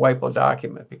official WIPO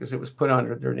document because it was put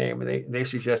under their name, and they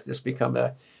suggest this become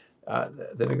the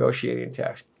negotiating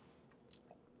text.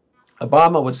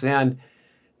 Obama was then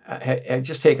had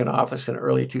just taken office in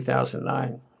early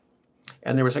 2009,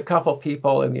 and there was a couple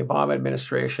people in the Obama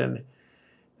administration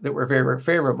that were very, very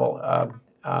favorable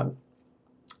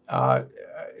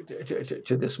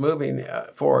to this moving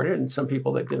forward, and some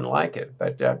people that didn't like it.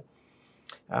 But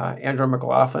Andrew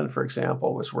McLaughlin, for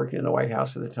example, was working in the White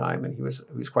House at the time, and he was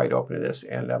quite open to this.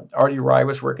 And Artie Rye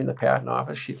was working in the Patent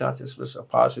Office. She thought this was a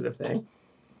positive thing.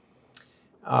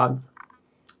 I'm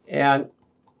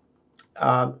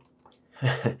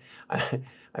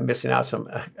missing out some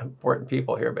important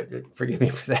people here, but forgive me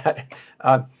for that.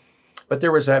 But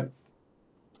there was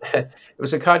it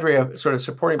was a cadre of sort of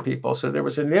supporting people. So there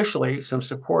was initially some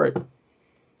support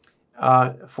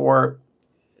for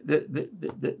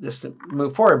this to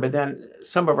move forward, but then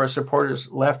some of our supporters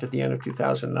left at the end of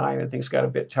 2009, and things got a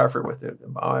bit tougher with the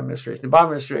Obama administration. The Obama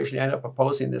administration ended up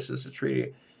opposing this as a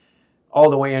treaty all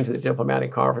the way into the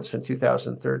diplomatic conference in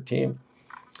 2013.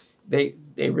 They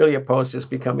really opposed this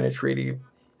becoming a treaty,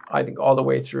 I think, all the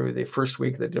way through the first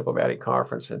week of the diplomatic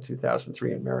conference in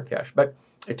 2003 in Marrakesh. But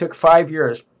it took 5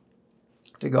 years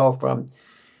to go from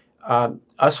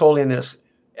us holding this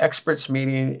experts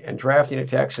meeting and drafting a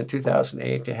text in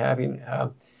 2008 to having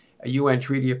a UN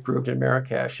treaty approved in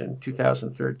Marrakesh in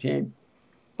 2013.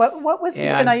 What was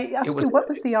can I ask you, what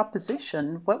was the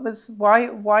opposition?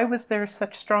 Why was there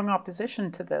such strong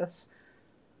opposition to this?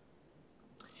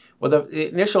 Well, the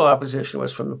initial opposition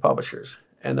was from the publishers,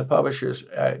 and the publishers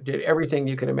did everything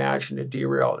you can imagine to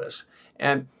derail this.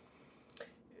 And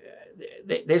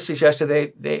they suggested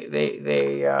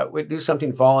they would do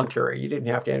something voluntary. You didn't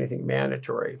have to do anything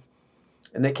mandatory.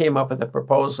 And they came up with a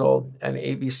proposal, an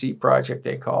ABC project,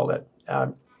 they called it.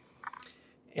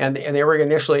 And they were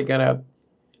initially going to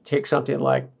take something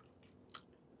like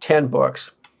 10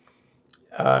 books,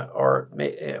 or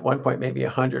at one point maybe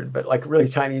 100, but like really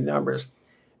tiny numbers,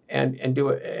 and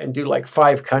do like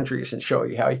 5 countries and show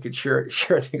you how you could share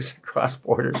things across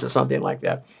borders or something like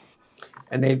that.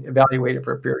 And they evaluated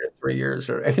for a period of 3 years.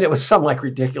 It was some like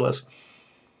ridiculous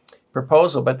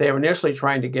proposal, but they were initially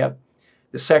trying to get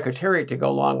the Secretariat to go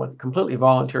along with completely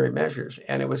voluntary measures,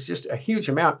 and it was just a huge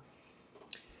amount.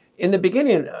 In the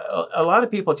beginning, a lot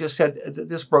of people just said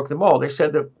this broke the mold. They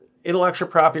said that intellectual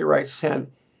property rights had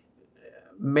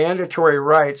mandatory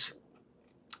rights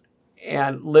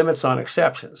and limits on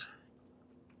exceptions.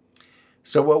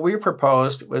 So what we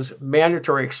proposed was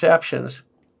mandatory exceptions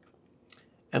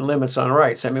and limits on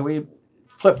rights. I mean, we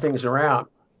flipped things around,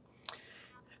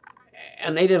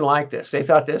 and they didn't like this. They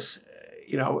thought this,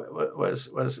 was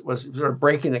sort of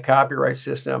breaking the copyright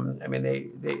system. I mean, they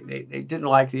didn't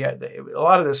like a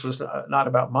lot of this was not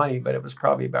about money, but it was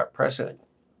probably about precedent.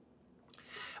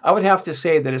 I would have to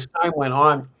say that as time went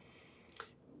on,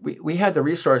 we had the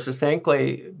resources,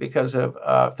 thankfully, because of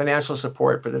financial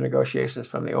support for the negotiations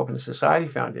from the Open Society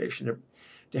Foundation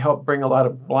to help bring a lot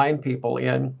of blind people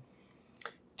in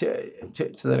to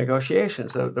the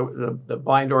negotiations, the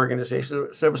blind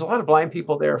organizations. So there was a lot of blind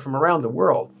people there from around the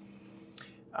world.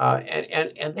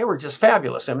 And they were just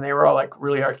fabulous. I mean, they were all like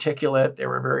really articulate.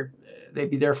 They'd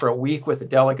be there for a week with the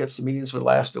delegates. The meetings would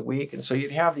last a week. And so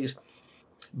you'd have these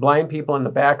blind people in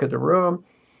the back of the room,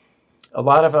 a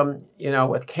lot of them,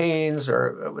 with canes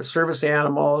or with service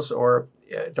animals or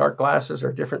dark glasses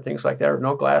or different things like that, or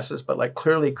no glasses, but like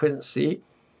clearly couldn't see.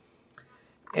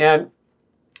 And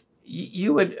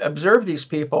you would observe these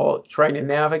people trying to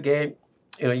navigate,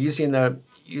 using the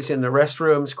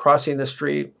restrooms, crossing the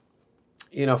street,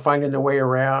 finding their way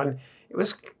around. It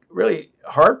was really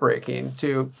heartbreaking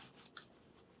to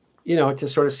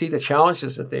sort of see the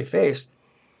challenges that they faced.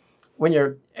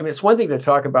 It's one thing to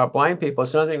talk about blind people.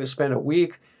 It's another thing to spend a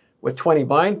week with 20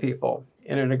 blind people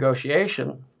in a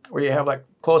negotiation where you have like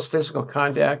close physical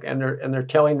contact, and they're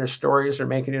telling their stories, they're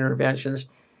making interventions,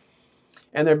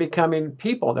 and they're becoming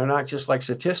people. They're not just like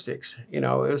statistics. It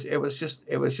was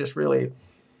just really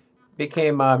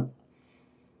became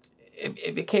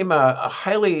it became a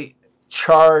highly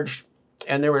charged,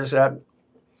 and there was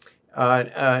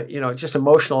just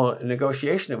emotional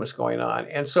negotiation that was going on.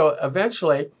 And so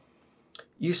eventually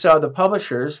you saw the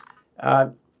publishers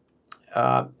on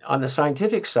the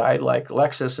scientific side, like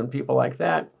Lexis and people like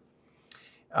that.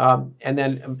 And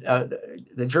then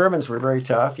the Germans were very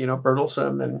tough,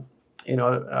 Bertelsmann and,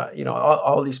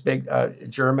 all these big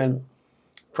German,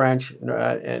 French,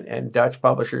 and Dutch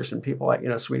publishers and people like,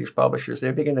 Swedish publishers. They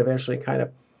began to eventually kind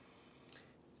of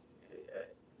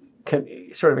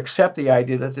sort of accept the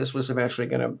idea that this was eventually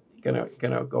going to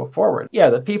gonna go forward. Yeah,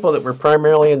 the people that were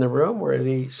primarily in the room were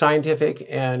the scientific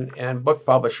and book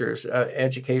publishers,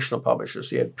 educational publishers.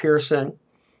 So you had Pearson,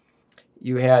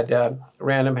 you had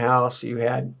Random House, you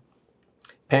had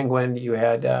Penguin, you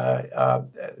had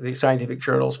the scientific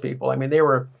journals people. I mean, they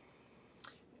were,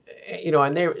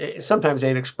 and they sometimes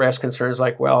they'd express concerns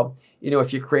like, well,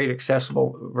 if you create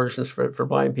accessible versions for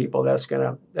blind people,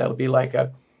 that'll be like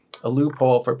a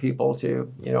loophole for people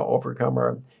to overcome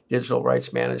our digital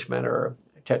rights management or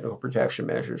technical protection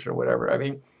measures or whatever. I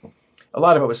mean, a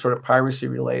lot of it was sort of piracy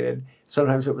related.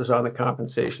 Sometimes it was on the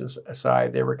compensation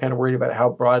side. They were kind of worried about how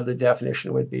broad the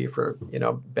definition would be for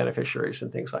beneficiaries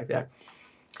and things like that.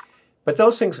 But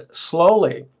those things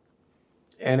slowly,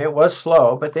 and it was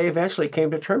slow, but they eventually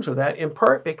came to terms with that, in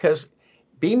part because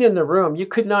being in the room, you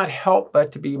could not help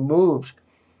but to be moved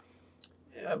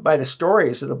by the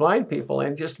stories of the blind people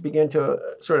and just begin to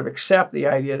sort of accept the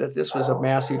idea that this was a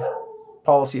massive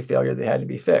policy failure that had to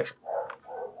be fixed.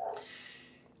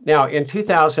 Now, in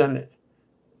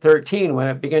 2013, when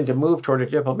it began to move toward a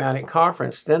diplomatic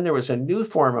conference, then there was a new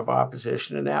form of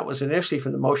opposition, and that was initially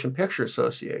from the Motion Picture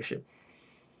Association.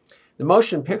 The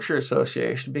Motion Picture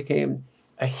Association became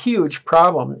a huge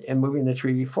problem in moving the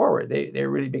treaty forward. They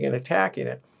really began attacking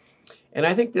it. And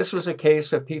I think this was a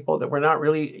case of people that were not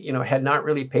really, had not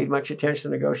really paid much attention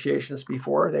to negotiations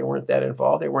before. They weren't that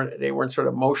involved. They weren't sort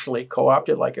of emotionally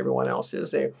co-opted like everyone else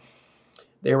is.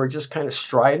 They were just kind of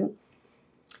strident.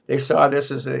 They saw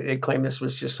this as they claimed this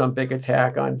was just some big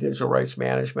attack on digital rights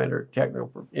management or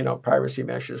technical, privacy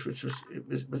measures, which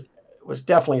was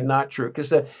definitely not true, because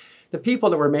the people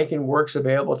that were making works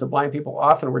available to blind people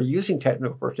often were using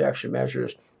technical protection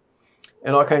measures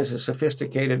and all kinds of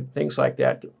sophisticated things like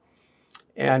that.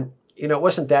 And it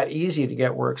wasn't that easy to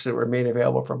get works that were made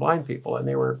available for blind people. And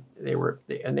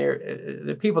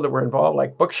the people that were involved,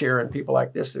 like Bookshare and people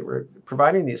like this, that were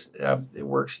providing these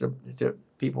works to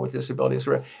people with disabilities,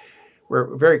 were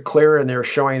very clear, and they were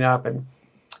showing up.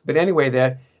 But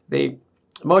anyway, the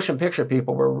motion picture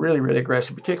people were really, really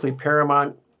aggressive, particularly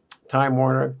Paramount, Time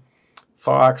Warner,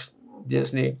 Fox,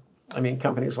 Disney. I mean,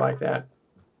 companies like that.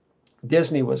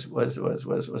 Disney was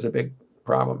a big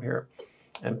problem here,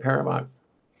 and Paramount.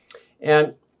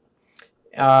 And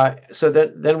so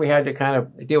then we had to kind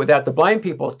of deal with that. The blind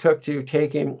people took to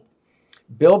taking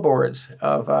billboards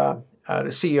of the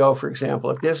CEO, for example,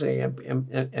 of Disney, and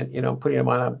putting them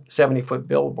on a 70-foot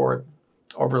billboard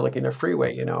overlooking a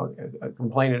freeway,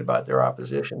 complaining about their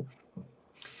opposition.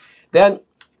 Then,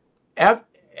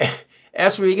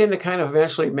 as we begin to kind of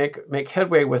eventually make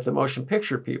headway with the motion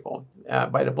picture people,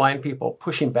 by the blind people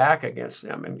pushing back against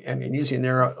them and using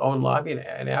their own lobbying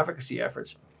and advocacy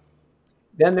efforts,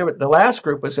 then the last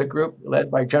group was a group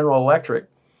led by General Electric,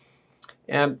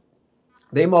 and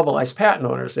they mobilized patent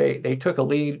owners. They took a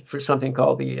lead for something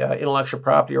called the Intellectual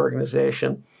Property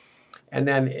Organization, and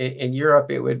then in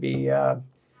Europe it would be I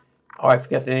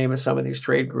forget the name of some of these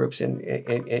trade groups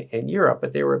in Europe,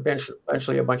 but they were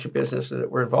eventually a bunch of businesses that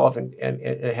were involved and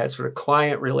it had sort of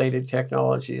client-related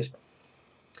technologies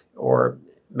or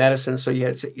medicine. So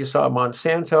you saw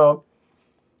Monsanto,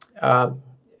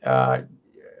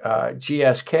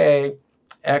 GSK,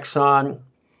 Exxon,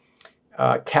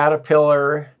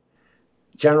 Caterpillar,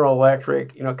 General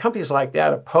Electric, companies like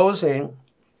that opposing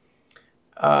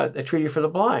the Treaty for the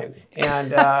Blind.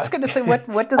 And I was going to say, what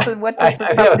does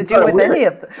this have to do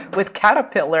with with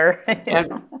Caterpillar?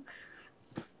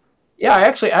 Yeah, I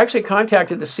actually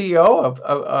contacted the CEO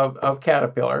of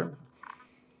Caterpillar,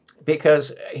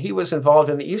 because he was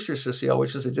involved in the Easter Sociale,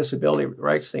 which is a disability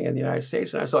rights thing in the United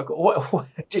States. And I was like, what,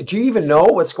 do you even know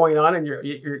what's going on in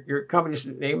your company's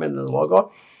name and the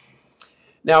logo?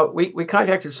 Now, we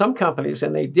contacted some companies,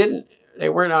 and they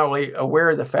weren't really aware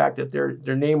of the fact that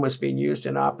their name was being used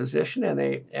in opposition.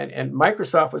 And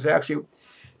Microsoft was actually,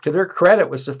 to their credit,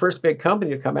 was the first big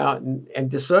company to come out and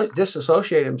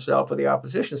disassociate himself with the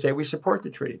opposition and say, we support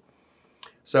the treaty.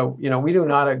 So, we do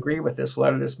not agree with this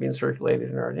letter that's being circulated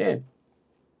in our name.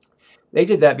 They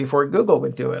did that before Google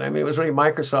would do it. I mean, it was really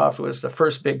Microsoft was the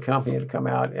first big company to come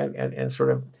out and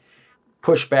sort of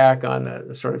push back on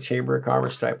the sort of Chamber of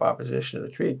Commerce type opposition to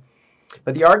the treaty.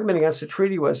 But the argument against the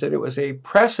treaty was that it was a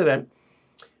precedent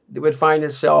that would find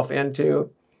itself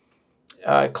into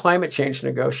climate change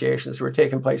negotiations that were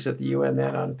taking place at the UN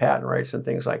then on patent rights and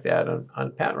things like that,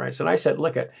 on patent rights. And I said,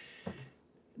 look,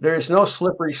 there's no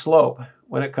slippery slope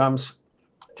when it comes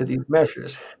to these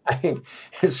measures. I mean,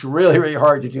 it's really, really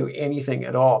hard to do anything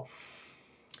at all.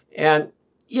 And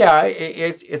yeah,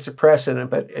 it's a precedent,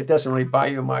 but it doesn't really buy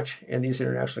you much in these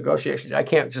international negotiations. I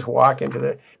can't just walk into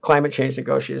the climate change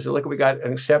negotiations and look, we got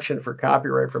an exception for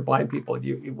copyright for blind people.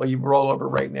 You roll over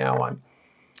right now on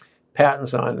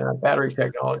patents on battery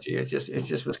technology. It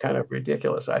just was kind of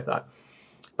ridiculous, I thought.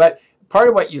 But part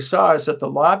of what you saw is that the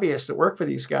lobbyists that work for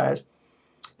these guys,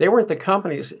 they weren't the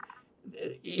companies.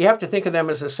 You have to think of them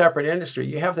as a separate industry.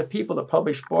 You have the people that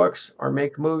publish books or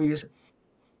make movies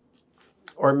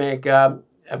or make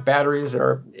batteries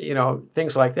or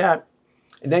things like that,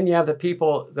 and then you have the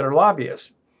people that are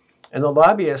lobbyists, and the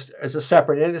lobbyist is a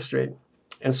separate industry,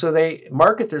 and so they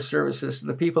market their services to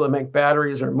the people that make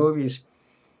batteries or movies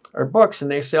or books,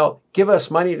 and they sell, give us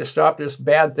money to stop this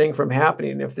bad thing from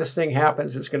happening. If this thing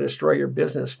happens, it's going to destroy your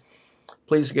business.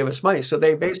 Please give us money. So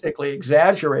they basically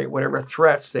exaggerate whatever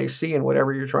threats they see in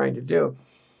whatever you're trying to do,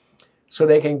 so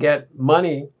they can get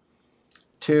money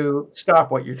to stop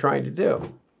what you're trying to do.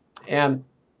 And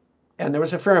there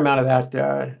was a fair amount of that.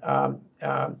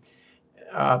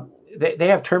 They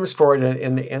have terms for it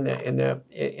in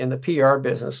the PR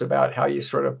business about how you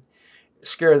sort of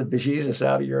scare the bejesus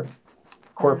out of your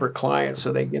corporate clients,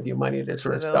 so they give you money to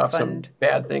sort of stop some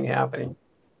bad thing happening.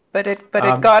 But it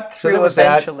got through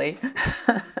eventually.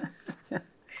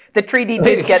 The treaty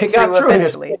did get through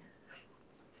eventually.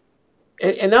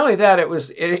 And not only that,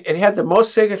 it had the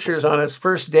most signatures on its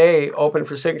first day open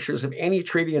for signatures of any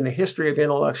treaty in the history of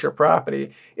intellectual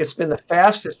property. It's been the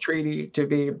fastest treaty to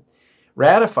be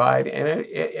ratified, and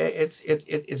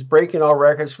it's breaking all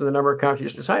records for the number of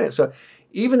countries to sign it. So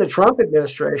even the Trump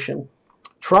administration,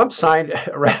 Trump signed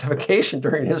a ratification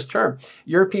during his term.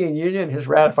 European Union has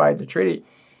ratified the treaty.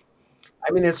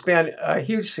 I mean, it's been a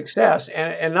huge success,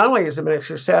 and not only has it been a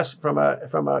success from a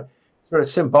sort of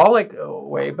symbolic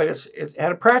way, but it's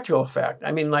had a practical effect.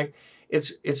 I mean, like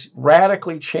it's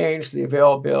radically changed the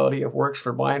availability of works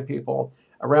for blind people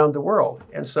around the world,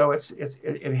 and so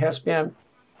it has been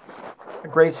a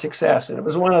great success, and it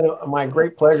was one of my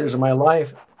great pleasures in my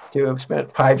life to have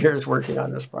spent 5 years working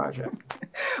on this project.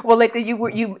 Well,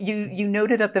 you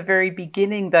noted at the very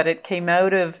beginning that it came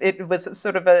up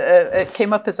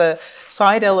as a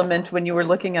side element when you were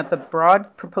looking at the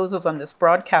broad proposals on this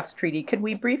broadcast treaty. Could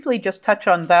we briefly just touch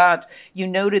on that? You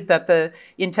noted that the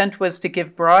intent was to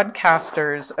give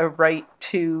broadcasters a right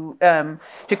to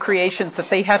creations that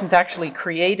they hadn't actually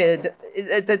created.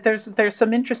 That there's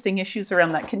some interesting issues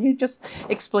around that. Can you just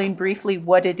explain briefly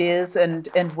what it is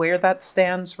and where that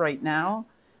stands right now?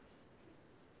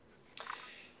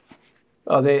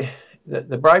 Well,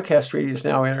 the broadcast treaty is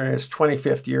now entering its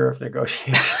 25th year of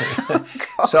negotiation.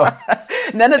 So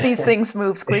none of these things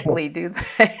moves quickly, do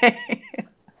they?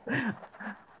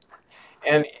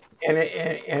 and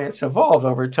it's evolved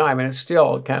over time, and it's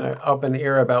still kind of up in the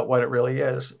air about what it really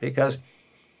is. Because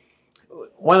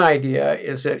one idea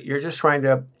is that you're just trying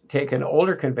to take an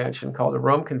older convention called the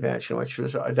Rome Convention, which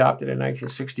was adopted in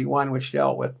 1961, which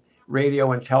dealt with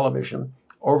radio and television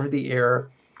over the air,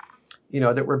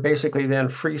 that were basically then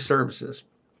free services.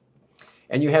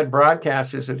 And you had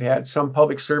broadcasters that had some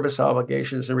public service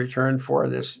obligations in return for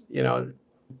this,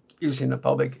 using the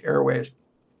public airways.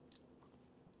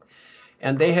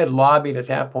 And they had lobbied at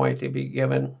that point to be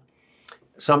given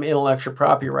some intellectual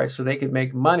property rights so they could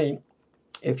make money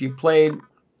if you played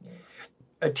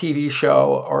a TV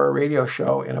show or a radio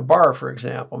show in a bar, for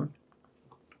example.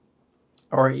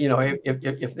 Or,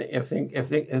 if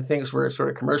things were sort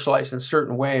of commercialized in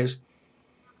certain ways.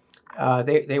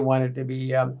 They wanted to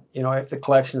be, if the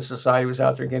Collection Society was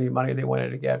out there getting money, they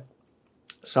wanted to get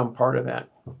some part of that.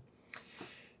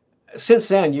 Since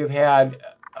then, you've had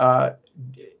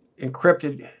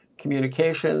encrypted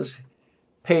communications,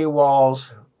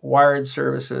 paywalls, wired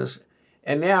services,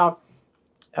 and now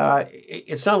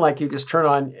it's not like you just turn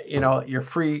on, your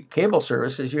free cable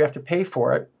services. You have to pay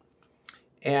for it,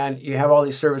 and you have all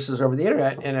these services over the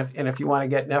internet. And if you want to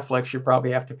get Netflix, you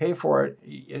probably have to pay for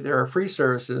it. There are free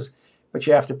services, but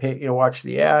you have to pay, watch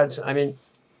the ads. I mean,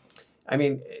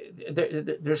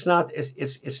 there's not.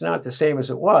 It's not the same as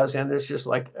it was, and there's just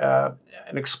like an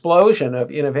explosion of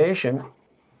innovation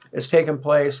has taken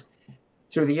place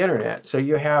through the internet. So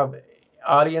you have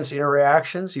audience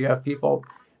interactions. You have people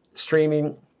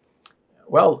streaming.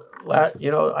 Well,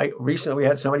 recently we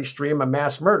had somebody stream a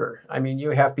mass murder. I mean, you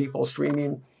have people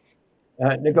streaming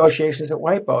negotiations at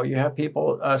WIPO. You have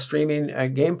people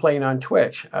streaming game playing on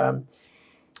Twitch.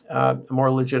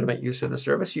 More legitimate use of the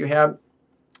service. You have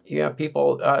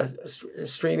people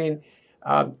streaming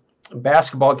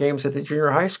basketball games at the junior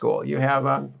high school. You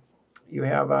have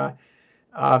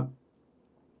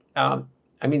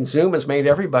Zoom has made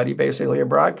everybody basically a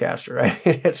broadcaster. Right?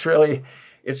 It's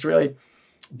really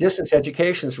distance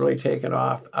education has really taken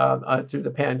off through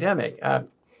the pandemic.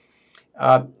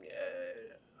 I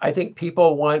think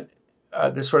people want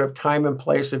this sort of time and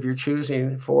place of your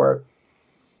choosing for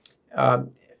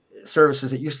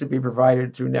services that used to be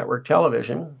provided through network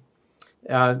television.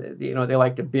 They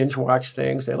like to binge watch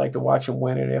things. They like to watch them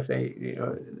when and if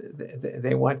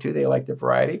they want to. They like the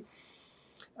variety.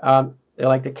 They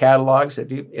like the catalogs that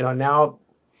do. Now,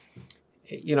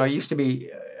 it used to be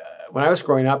when I was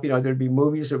growing up. There'd be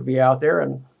movies that would be out there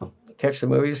and catch the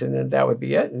movies, and then that would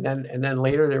be it. And then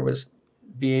later there was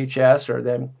VHS, or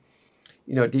then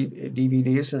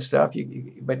DVDs and stuff.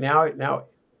 But now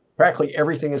practically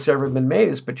everything that's ever been made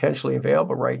is potentially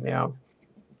available right now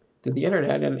to the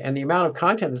internet, and the amount of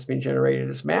content that's being generated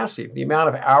is massive. The amount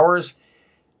of hours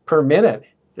per minute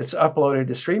that's uploaded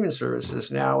to streaming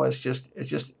services now is just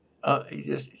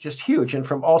huge, and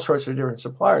from all sorts of different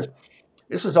suppliers.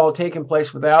 This is all taking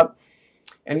place without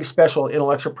any special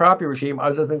intellectual property regime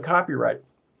other than copyright,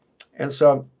 and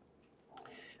so.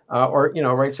 Or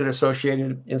rights that are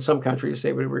associated in some countries,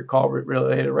 they would call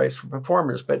related rights for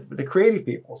performers, but the creative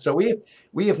people. So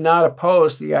we have not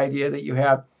opposed the idea that you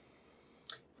have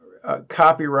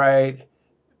copyright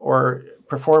or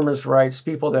performers' rights,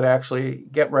 people that actually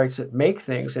get rights that make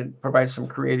things and provide some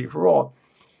creative role.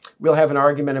 We'll have an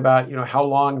argument about how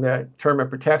long the term of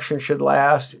protection should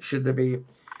last. Should there be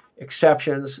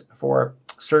exceptions for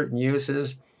certain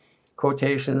uses,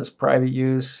 quotations, private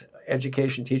use,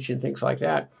 education, teaching, things like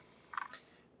that.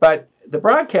 But the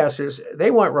broadcasters,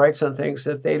 they want rights on things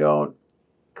that they don't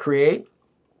create,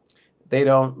 they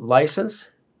don't license,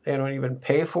 they don't even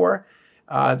pay for.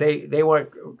 They want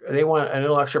an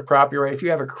intellectual property right. If you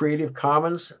have a Creative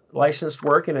Commons licensed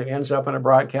work and it ends up on a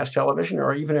broadcast television,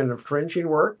 or even an infringing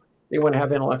work, they want to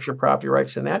have intellectual property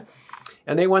rights in that.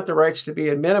 And they want the rights to be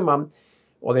a minimum.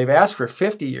 Well, they've asked for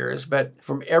 50 years, but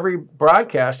from every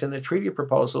broadcast in the treaty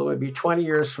proposal, it would be 20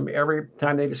 years from every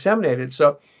time they disseminate it.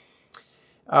 So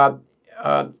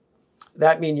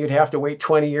that means you'd have to wait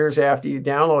 20 years after you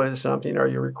downloaded something or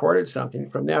you recorded something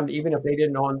from them, even if they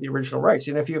didn't own the original rights.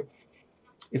 And if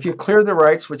you clear the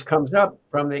rights, which comes up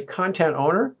from the content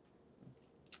owner,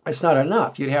 it's not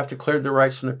enough. You'd have to clear the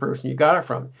rights from the person you got it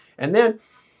from. And then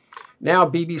now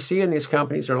BBC and these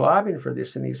companies are lobbying for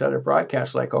this in these other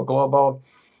broadcasts like O Globo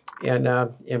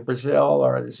in Brazil,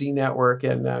 or the Z Network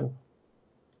in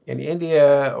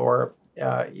India, or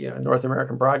North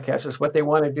American broadcasters. What they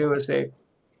want to do is they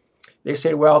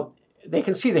say, well, they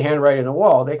can see the handwriting on the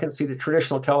wall. They can see the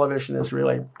traditional television is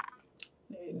really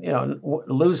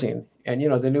losing, and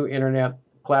the new internet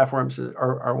platforms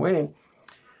are winning.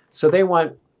 So they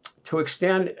want to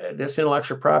extend this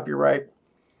intellectual property right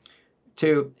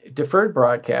to deferred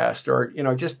broadcast, or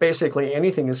just basically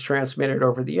anything that's transmitted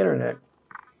over the internet.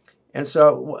 And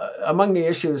so among the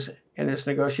issues in this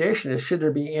negotiation is, should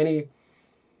there be any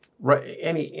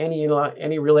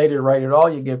related right at all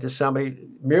you give to somebody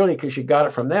merely because you got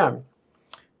it from them?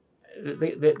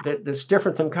 That's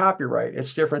different than copyright.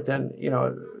 It's different than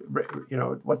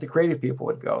what the creative people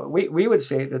would go. We would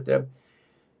say that the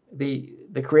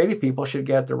creative people should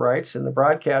get the rights, and the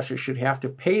broadcasters should have to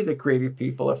pay the creative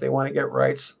people if they want to get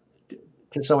rights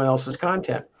to someone else's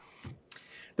content.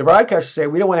 The broadcasters say,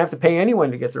 we don't want to have to pay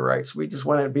anyone to get the rights. We just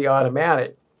want it to be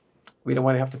automatic. We don't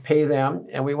want to have to pay them,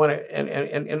 and we want to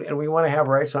and we want to have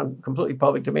rights on completely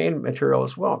public domain material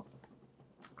as well.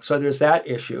 So there's that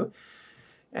issue,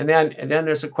 and then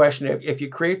there's a question of, if you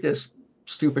create this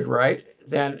stupid right,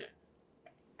 then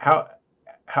how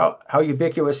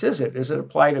ubiquitous is it? Does it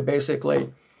apply to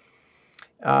basically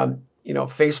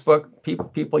Facebook,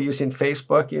 people using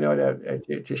Facebook,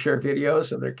 to share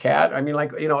videos of their cat? I mean,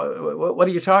 what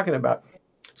are you talking about?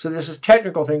 So there's this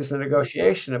technical things in the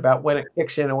negotiation about when it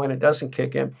kicks in and when it doesn't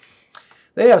kick in.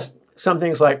 They have some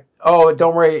things like, oh,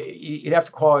 don't worry, you'd have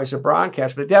to qualify as a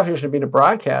broadcaster. But the definition of being a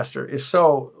broadcaster is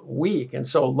so weak and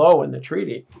so low in the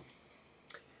treaty.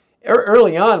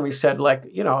 Early on, we said,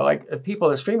 the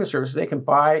people at streaming services, they can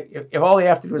buy, if all they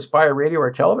have to do is buy a radio or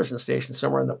a television station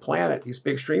somewhere on the planet, these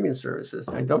big streaming services.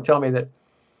 And don't tell me that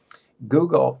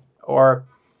Google or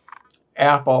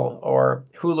Apple or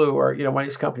Hulu or one of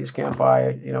these companies can't buy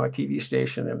a TV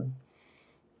station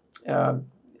and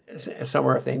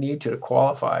somewhere if they need to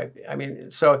qualify. I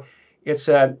mean, so it's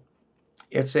a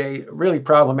really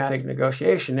problematic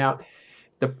negotiation. Now,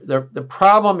 the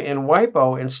problem in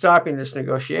WIPO in stopping this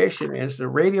negotiation is the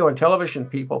radio and television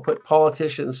people put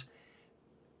politicians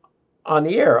on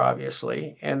the air,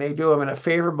 obviously, and they do them in a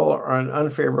favorable or an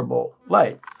unfavorable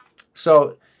light.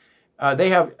 So they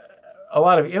have a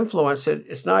lot of influence.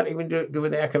 It's not even to do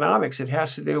with the economics. It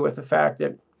has to do with the fact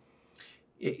that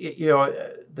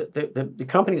the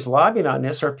companies lobbying on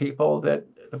this are people that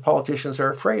the politicians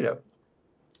are afraid of,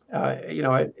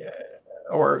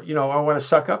 or I want to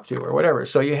suck up to, or whatever.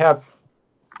 So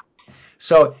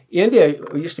So India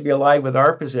used to be allied with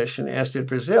our position, as did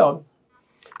Brazil.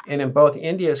 And in both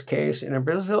India's case and in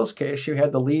Brazil's case, you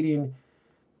had the leading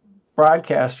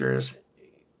broadcasters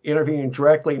intervening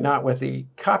directly, not with the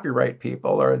copyright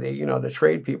people or the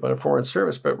trade people in the foreign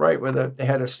service, but right with the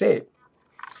head of state.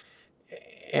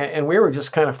 And we were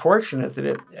just kind of fortunate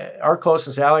that our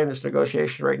closest ally in this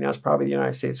negotiation right now is probably the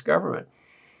United States government.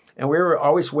 And we were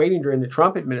always waiting during the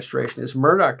Trump administration, is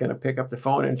Murdoch going to pick up the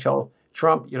phone and tell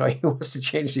Trump, he wants to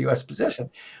change the U.S. position?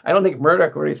 I don't think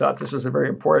Murdoch really thought this was a very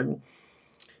important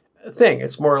thing.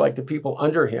 It's more like the people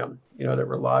under him, that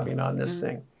were lobbying on this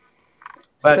thing.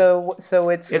 But so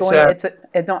it's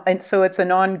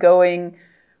an ongoing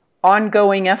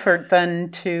effort then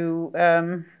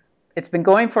to. It's been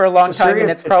going for a long time, and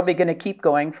it's probably going to keep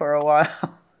going for a while.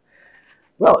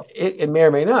 Well, it may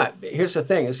or may not. Here's the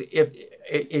thing: is if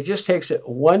it just takes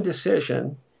one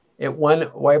decision at one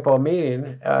WIPO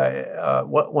meeting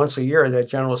once a year, the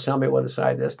General Assembly will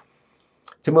decide this,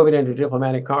 to move it into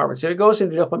diplomatic conference. If it goes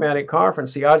into diplomatic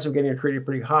conference, the odds of getting a treaty are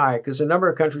pretty high because the number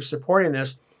of countries supporting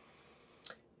this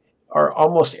are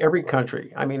almost every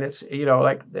country. I mean, it's,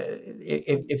 like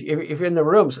if you're in the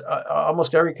rooms,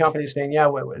 almost every company is saying,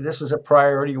 yeah, this is a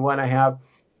priority you want to have.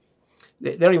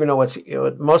 They don't even know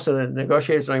most of the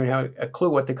negotiators don't even have a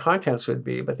clue what the contents would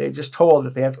be, but they're just told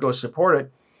that they have to go support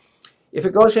it. If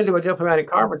it goes into a diplomatic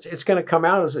conference, it's going to come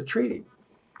out as a treaty.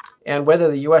 And whether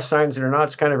the U.S. signs it or not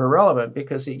is kind of irrelevant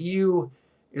because the EU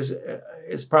is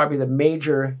probably the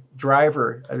major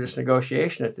driver of this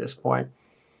negotiation at this point.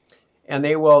 And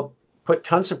they will put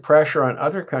tons of pressure on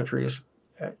other countries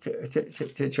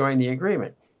to join the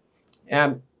agreement.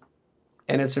 And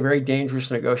it's a very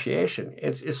dangerous negotiation.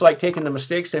 It's like taking the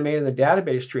mistakes they made in the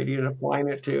database treaty and applying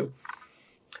it to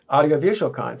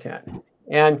audiovisual content.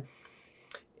 And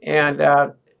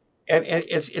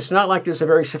it's not like there's a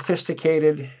very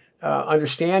sophisticated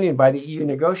understanding by the EU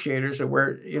negotiators of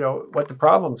where, what the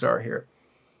problems are here.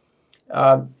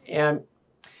 And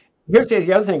here's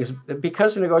the other thing is that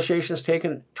because the negotiation has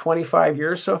taken 25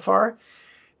 years so far,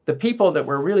 the people that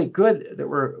were really good, that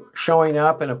were showing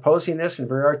up and opposing this and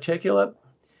very articulate,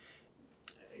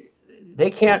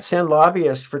 they can't send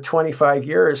lobbyists for 25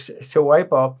 years to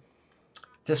WIPO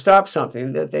to stop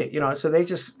something that so they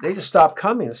just stop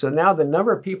coming. So now the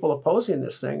number of people opposing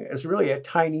this thing is really a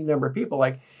tiny number of people.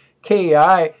 Like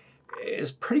KEI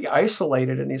is pretty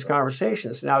isolated in these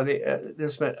conversations. Now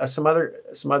there's been some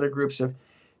other groups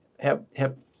have,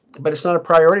 but it's not a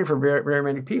priority for very, very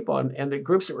many people. And the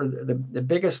groups that were the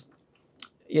biggest,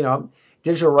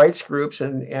 digital rights groups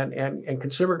and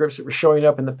consumer groups that were showing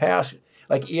up in the past,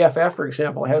 like EFF, for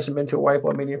example, hasn't been to a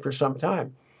WIPO meeting for some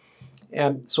time.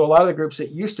 And so a lot of the groups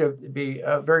that used to be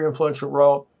a very influential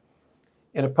role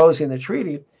in opposing the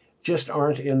treaty just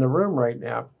aren't in the room right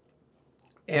now.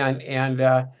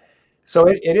 So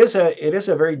it is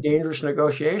a very dangerous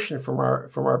negotiation from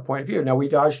our point of view. Now, we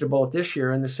dodged a bullet this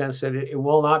year in the sense that it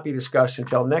will not be discussed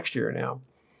until next year now.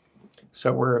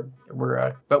 So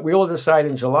but we will decide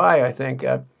in July, I think,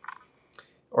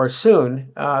 or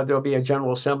soon. There'll be a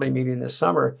General Assembly meeting this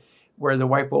summer where the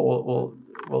WIPO will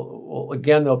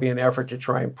again, there'll be an effort to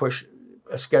try and push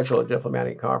a schedule a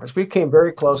diplomatic conference. We came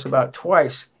very close about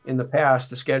twice in the past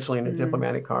to scheduling a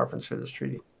diplomatic conference for this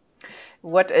treaty.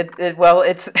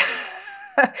 It's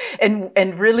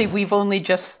and really we've only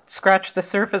just scratched the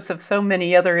surface of so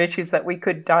many other issues that we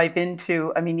could dive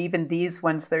into. I mean, even these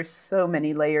ones, there's so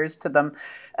many layers to them.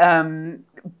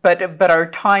 But our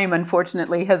time,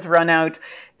 unfortunately, has run out,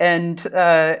 and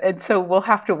so we'll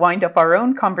have to wind up our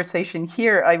own conversation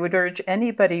here. I would urge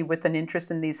anybody with an interest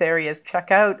in these areas,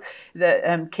 check out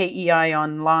the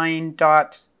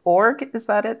keionline.org. Is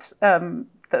that it?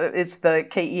 Is the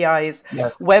KEI's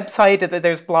website.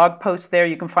 There's blog posts there.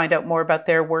 You can find out more about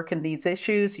their work in these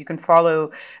issues. You can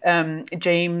follow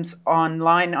James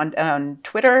online on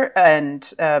Twitter, and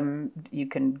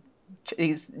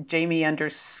he's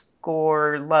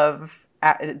Jamie_Love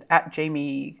at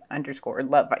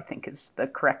Jamie_Love, I think is the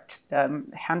correct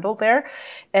handle there.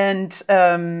 And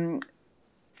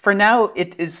for now,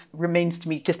 it remains to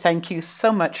me to thank you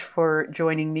so much for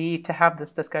joining me to have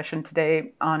this discussion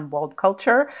today on Walled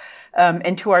Culture.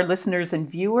 And to our listeners and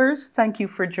viewers, thank you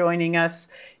for joining us.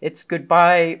 It's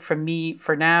goodbye from me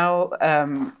for now,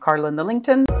 Carla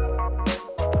Millington.